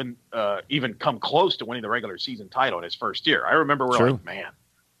thought they would win, even come close to winning the regular season title in his first year. I remember we're like, man,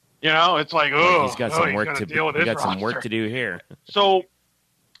 it's like, oh, he's got some work to deal with. He got some work to do here. So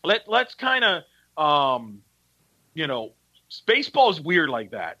let's kind of, baseball is weird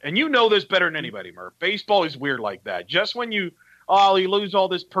like that, and you know this better than anybody, Murph. Baseball is weird like that. Just when you lose all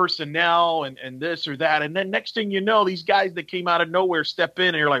this personnel and this or that, and then next thing you know, these guys that came out of nowhere step in,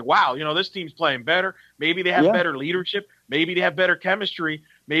 and you're like, wow, this team's playing better. Maybe they have better leadership. Maybe they have better chemistry.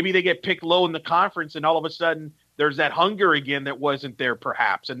 Maybe they get picked low in the conference, and all of a sudden there's that hunger again that wasn't there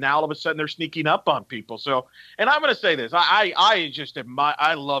perhaps. And now all of a sudden they're sneaking up on people. So, and I'm going to say this,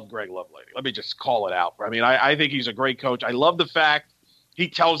 I love Greg Lovelady. Let me just call it out. I mean, I think he's a great coach. I love the fact he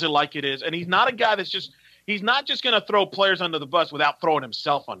tells it like it is. And he's not a guy he's not just going to throw players under the bus without throwing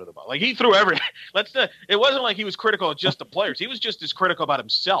himself under the bus. Like he threw everything. It wasn't like he was critical of just the players. He was just as critical about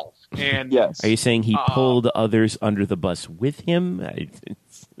himself. And yes. Are you saying he pulled others under the bus with him?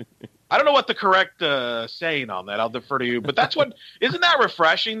 I don't know what the correct saying on that. I'll defer to you. But isn't that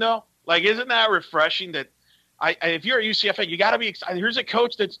refreshing though? Like, isn't that refreshing that if you're at UCF, you got to be excited. Here's a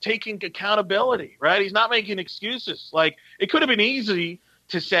coach that's taking accountability, right? He's not making excuses. Like, it could have been easy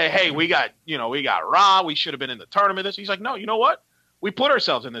to say, hey, we got raw. We should have been in the tournament. He's like, no, you know what? We put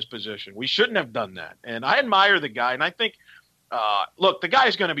ourselves in this position. We shouldn't have done that. And I admire the guy. And I think, look, the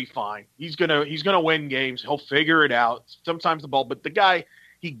guy's going to be fine. He's going to win games. He'll figure it out. Sometimes the ball, but the guy,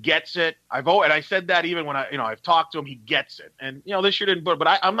 he gets it. And I said that even when I've talked to him, he gets it. And, this year didn't,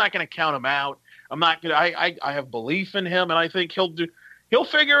 but I'm not going to count him out. I'm not going to, I have belief in him, and I think he'll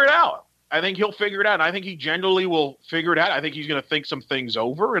figure it out. I think he'll figure it out. And I think he generally will figure it out. I think he's going to think some things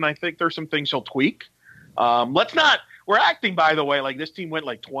over, and I think there's some things he'll tweak. We're acting, by the way, like this team went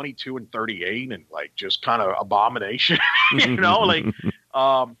like 22-38 and like just kind of abomination,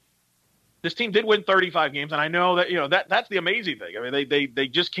 this team did win 35 games. And I know that, that's the amazing thing. I mean, they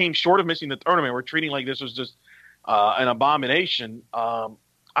just came short of missing the tournament. We're treating like this was just an abomination.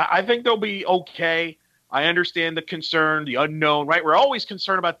 I think they'll be okay. I understand the concern, the unknown, right? We're always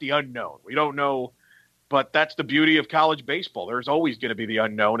concerned about the unknown. We don't know, but that's the beauty of college baseball. There's always going to be the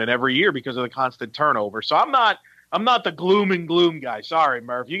unknown, and every year because of the constant turnover. So I'm not the gloom and gloom guy. Sorry,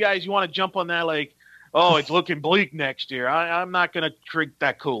 Murph. You want to jump on that like, oh, it's looking bleak next year. I'm not going to drink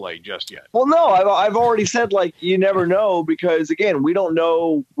that Kool-Aid just yet. Well, no, I've already said, like, you never know because, again, we don't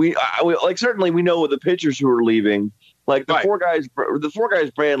know. Certainly we know the pitchers who are leaving. Like the four guys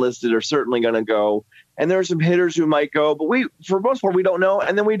Brand listed are certainly going to go. And there are some hitters who might go, but for the most part, we don't know.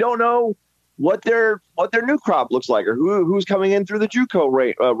 And then we don't know what their new crop looks like or who's coming in through the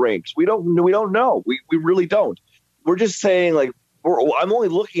JUCO ranks. We don't know. We really don't. We're just saying, like, I'm only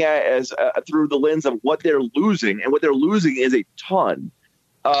looking at it as through the lens of what they're losing, and what they're losing is a ton.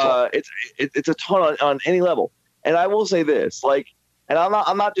 It's a ton on any level. And I will say this, like, and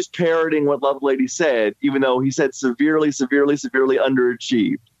I'm not just parroting what Lovelady said, even though he said severely, severely, severely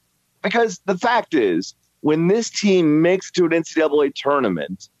underachieved. Because the fact is, when this team makes it to an NCAA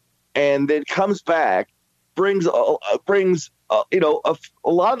tournament and then comes back, brings a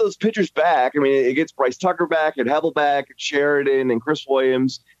lot of those pitchers back. I mean, it gets Bryce Tucker back and Hevel back and Sheridan and Chris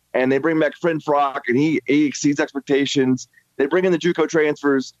Williams, and they bring back Fred Frock, and he exceeds expectations. They bring in the JUCO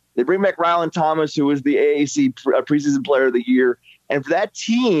transfers. They bring back Rylan Thomas, who was the AAC preseason player of the year. And for that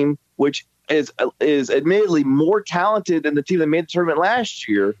team, which is admittedly more talented than the team that made the tournament last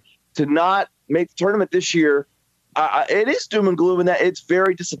year, to not make the tournament this year, it is doom and gloom in that it's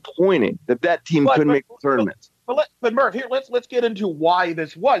very disappointing that team couldn't make the tournament. But Murph, here let's get into why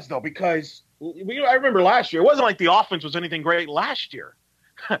this was though, because I remember last year it wasn't like the offense was anything great last year.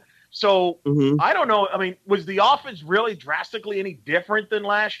 So I don't know. I mean, was the offense really drastically any different than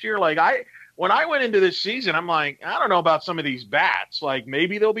last year? Like when I went into this season, I'm like, I don't know about some of these bats. Like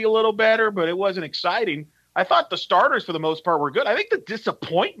maybe they'll be a little better, but it wasn't exciting. I thought the starters for the most part were good. I think the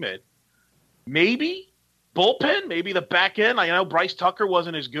disappointment, maybe bullpen, maybe the back end. I know Bryce Tucker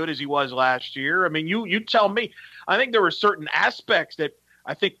wasn't as good as he was last year. I mean, you tell me. I think there were certain aspects that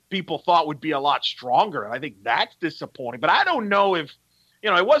I think people thought would be a lot stronger, and I think that's disappointing. But I don't know if,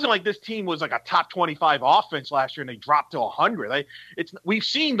 it wasn't like this team was like a top 25 offense last year and they dropped to 100. We've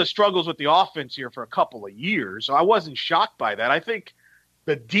seen the struggles with the offense here for a couple of years, so I wasn't shocked by that. I think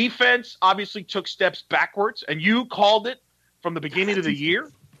the defense obviously took steps backwards, and you called it from the beginning of the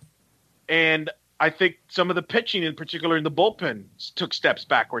year. And I think some of the pitching, in particular in the bullpen, took steps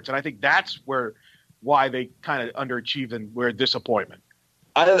backwards, and I think that's why they kind of underachieved and were a disappointment.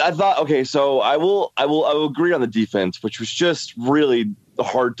 I thought, okay, so I will agree on the defense, which was just really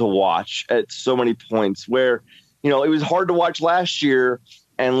hard to watch at so many points. Where it was hard to watch last year,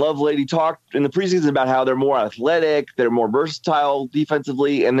 and Lovelady talked in the preseason about how they're more athletic, they're more versatile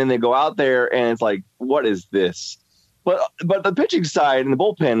defensively, and then they go out there and it's like, what is this? But the pitching side and the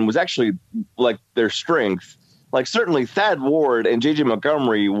bullpen was actually like their strength. Like certainly Thad Ward and J.J.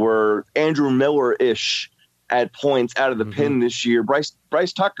 Montgomery were Andrew Miller-ish at points out of the pen this year.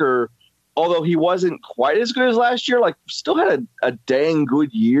 Bryce Tucker, although he wasn't quite as good as last year, like still had a dang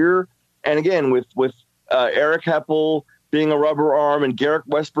good year. And again, with Eric Heppel being a rubber arm and Garrett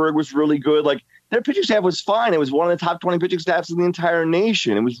Westberg was really good. Like their pitching staff was fine. It was one of the top 20 pitching staffs in the entire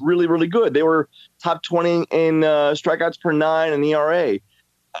nation. It was really, really good. They were top 20 in strikeouts per 9 and ERA.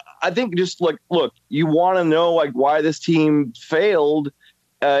 I think just look, you want to know like why this team failed,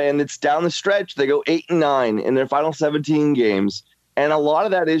 and it's down the stretch. They go 8-9 in their final 17 games, and a lot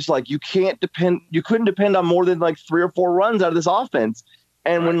of that is like you couldn't depend on more than like 3 or 4 runs out of this offense.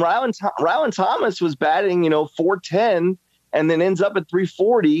 And when Rylan Thomas was batting, 410 and then ends up at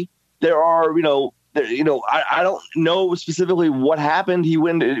 340, there are, I don't know specifically what happened. He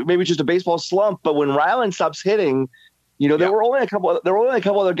went maybe just a baseball slump, but when Rylan stops hitting, there were only a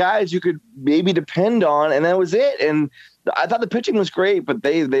couple other guys you could maybe depend on, and that was it. And I thought the pitching was great, but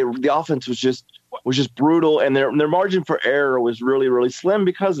the offense was just brutal, and their margin for error was really, really slim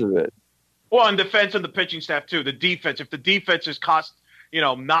because of it. Well, in defense and the pitching staff too. The defense, if the defense is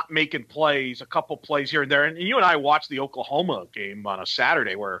not making plays, a couple plays here and there, and you and I watched the Oklahoma game on a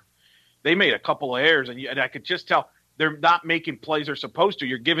Saturday where they made a couple of errors, and I could just tell they're not making plays they're supposed to.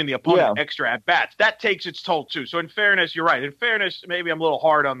 You're giving the opponent extra at-bats. That takes its toll, too. So in fairness, you're right. In fairness, maybe I'm a little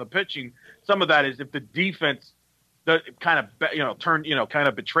hard on the pitching. Some of that is if the defense kind of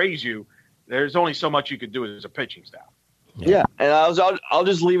betrays you, there's only so much you could do as a pitching staff. Yeah, and I'll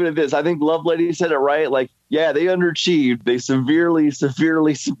just leave it at this. I think Lovelady said it right. Like, yeah, they underachieved. They severely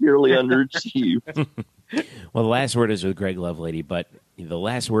underachieved. Well, the last word is with Greg Lovelady, but the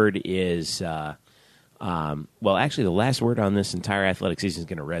last word is actually, the last word on this entire athletic season is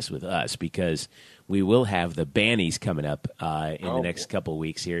going to rest with us because we will have the Bannies coming up in the next couple of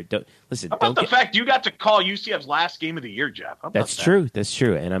weeks here. How about the fact you got to call UCF's last game of the year, Jeff? That's true. That's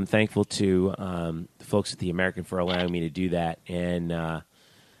true. And I'm thankful to the folks at the American for allowing me to do that. And,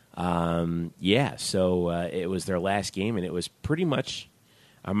 so it was their last game, and it was pretty much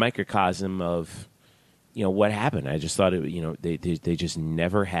a microcosm of, what happened. I just thought they just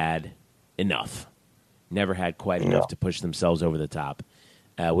never had enough. Never had quite enough to push themselves over the top,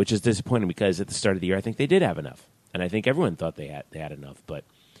 which is disappointing because at the start of the year, I think they did have enough. And I think everyone thought they had enough, but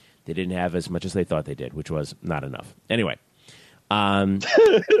they didn't have as much as they thought they did, which was not enough. Anyway, let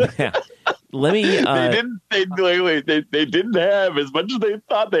me... They didn't have as much as they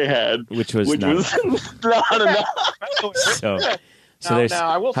thought they had, which was not enough. So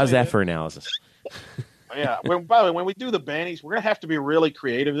how's that for analysis? Yeah. By the way, when we do the Bannies, we're going to have to be really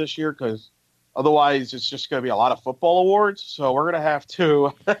creative this year because otherwise it's just going to be a lot of football awards. So we're going to have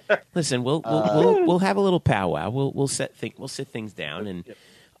to listen. We'll have a little powwow. We'll sit things down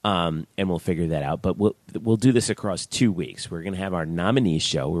and we'll figure that out. But we'll do this across 2 weeks. We're going to have our nominee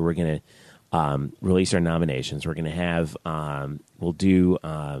show where we're going to release our nominations. We're going to have we'll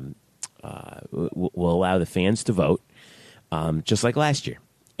allow the fans to vote just like last year.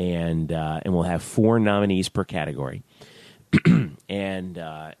 And we'll have 4 nominees per category, and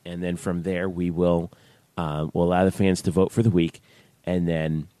then from there we'll allow the fans to vote for the week, and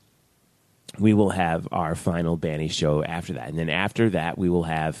then we will have our final Banny show after that. And then after that, we will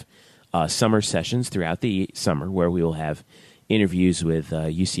have summer sessions throughout the summer where we will have interviews with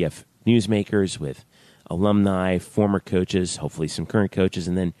UCF newsmakers, with alumni, former coaches, hopefully some current coaches,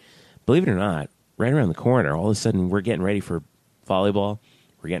 and then believe it or not, right around the corner, all of a sudden we're getting ready for volleyball.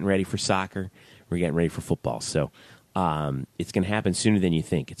 We're getting ready for soccer. We're getting ready for football. So it's going to happen sooner than you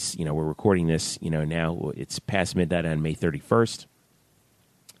think. It's we're recording this. Now it's past midnight on May 31st.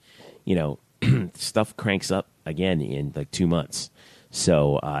 Stuff cranks up again in like 2 months.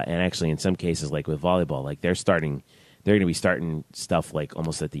 So and actually in some cases, like with volleyball, like they're going to be starting stuff like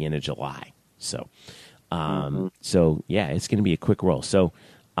almost at the end of July. So so yeah, it's going to be a quick roll. So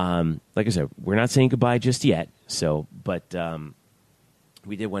like I said, we're not saying goodbye just yet. So but.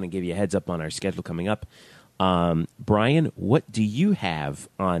 We did want to give you a heads up on our schedule coming up. Brian, what do you have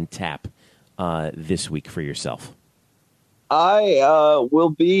on tap this week for yourself? I will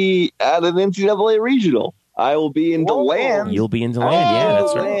be at an NCAA regional. I will be in DeLand. You'll be in DeLand, yeah,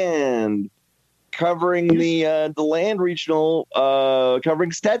 that's right. covering the Land Regional,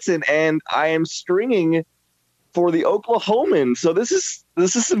 covering Stetson, and I am stringing for the Oklahoman. So this is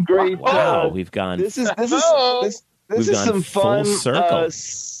some great. Wow, we've gone. This is some fun. Circle.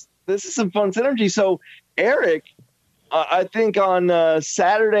 This is some fun synergy. So Eric, I think on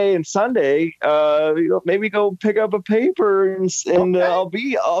Saturday and Sunday, maybe go pick up a paper and okay. I'll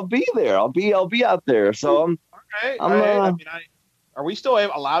be there. I'll be out there. So are we still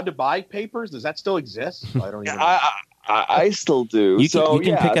allowed to buy papers? Does that still exist? I don't even know. I still do. You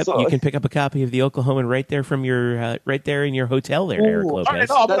can pick up a copy of the Oklahoman right there from your right there in your hotel there, Eric Lopez.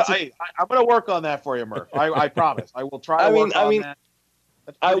 All right, I'm going to work on that for you, Murph. I promise. I will try to work on that.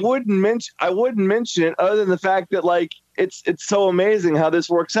 I wouldn't mention it other than the fact that like it's so amazing how this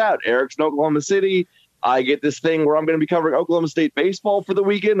works out. Eric's in Oklahoma City. I get this thing where I'm going to be covering Oklahoma State baseball for the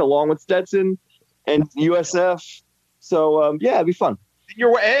weekend along with Stetson and USF. So it'd be fun.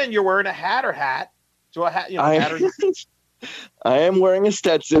 You're wearing a hat. So a hat, I am wearing a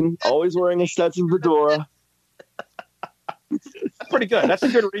Stetson. Always wearing a Stetson fedora. That's pretty good. That's a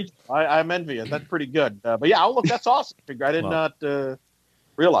good region. I'm envious. That's pretty good. But yeah, look, that's awesome. I did not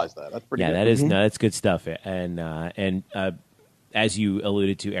realize that. That's pretty good. Yeah, that's good stuff. And as you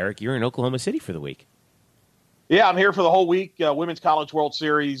alluded to, Eric, you're in Oklahoma City for the week. Yeah, I'm here for the whole week. Women's College World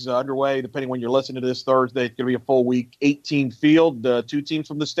Series underway, depending when you're listening to this Thursday. It's going to be a full week, 18 field, 2 teams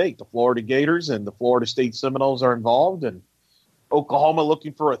from the state. The Florida Gators and the Florida State Seminoles are involved. And Oklahoma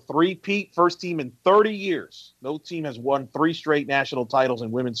looking for a three-peat, first team in 30 years. No team has won 3 straight national titles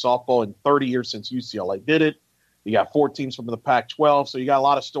in women's softball in 30 years since UCLA did it. You got 4 teams from the Pac-12, so you got a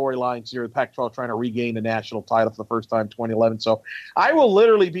lot of storylines here. The Pac-12 trying to regain the national title for the first time in 2011. So I will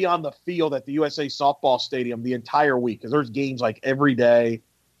literally be on the field at the USA Softball Stadium the entire week because there's games like every day,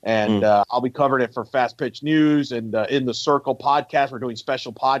 and I'll be covering it for Fast Pitch News and In the Circle podcast. We're doing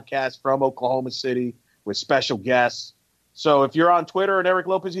special podcasts from Oklahoma City with special guests. So if you're on Twitter and Eric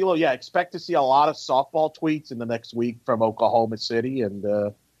Lopez Hilo, expect to see a lot of softball tweets in the next week from Oklahoma City,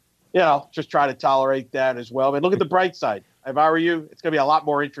 and just try to tolerate that as well. But look at the bright side. If I were you, it's going to be a lot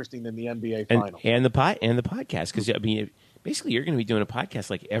more interesting than the NBA final and the podcast. Because basically, you're going to be doing a podcast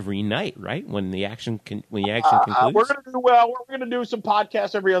like every night, right? When the action concludes. We're going to do some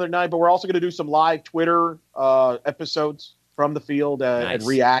podcasts every other night, but we're also going to do some live Twitter episodes from the field nice.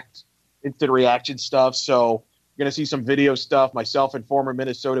 And instant reaction stuff. So you're going to see some video stuff. Myself and former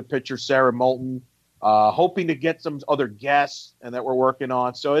Minnesota pitcher Sarah Moulton. Hoping to get some other guests and that we're working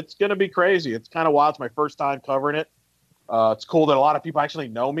on. So it's going to be crazy. It's kind of wild. It's my first time covering it. It's cool that a lot of people actually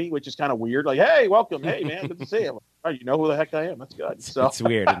know me, which is kind of weird. Like, hey, welcome. Hey, man, good to see you. Oh, you know who the heck I am. That's good. So it's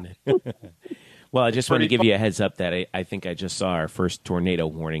weird, isn't it? Well, I just want to give you a heads up that I think I just saw our first tornado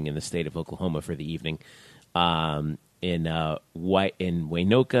warning in the state of Oklahoma for the evening. In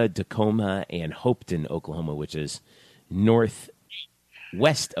Waynoka, Tacoma, and Hopeton, Oklahoma, which is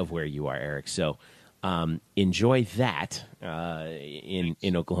northwest of where you are, Eric. So enjoy that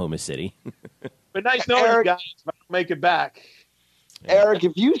in Oklahoma City. But nice knowing you guys. Make it back. Eric,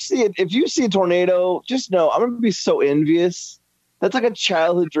 if you see a tornado, just know I'm going to be so envious. That's like a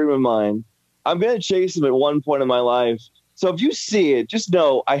childhood dream of mine. I'm going to chase them at one point in my life. So if you see it, just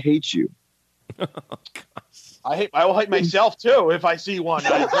know I hate you. I will hate myself too if I see one.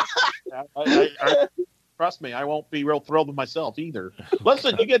 Trust me, I won't be real thrilled with myself either.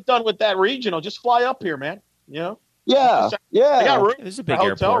 Listen, you get done with that regional, just fly up here, man. You know? Yeah. I got room. There's a big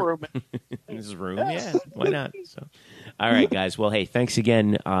hotel airport. Room. There's room. Yeah, why not? So, all right, guys. Well, hey, thanks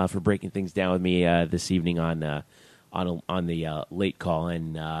again for breaking things down with me this evening on the late call.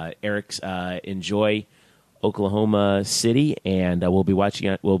 And Eric's enjoy Oklahoma City, and we'll be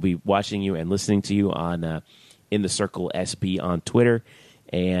watching you and listening to you on In the Circle SB on Twitter.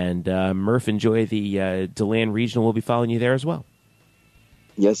 And Murph, enjoy the DeLand Regional. We'll be following you there as well.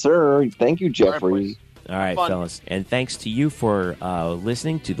 Yes, sir. Thank you, Jeffrey. All right, fellas. And thanks to you for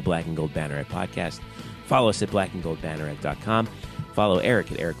listening to the Black and Gold Banneret podcast. Follow us at blackandgoldbanneret.com. Follow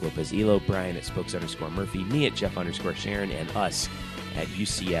Eric at Eric Lopez Elo, Brian at Spokes_Murphy, me at Jeff_Sharon, and us at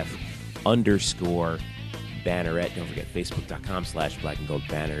UCF_Banneret. Don't forget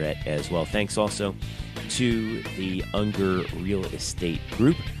Facebook.com/blackandgoldbanneret as well. Thanks also to the Unger Real Estate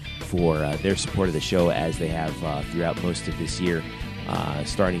Group for their support of the show as they have throughout most of this year,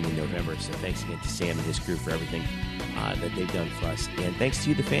 starting in November. So thanks again to Sam and his crew for everything that they've done for us. And thanks to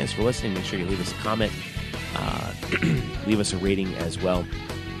you, the fans, for listening. Make sure you leave us a comment, leave us a rating as well,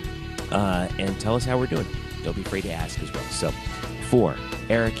 and tell us how we're doing. Don't be afraid to ask as well. So for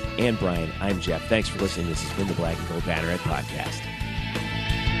Eric and Brian, I'm Jeff. Thanks for listening. This has been the Black and Gold Banneret podcast.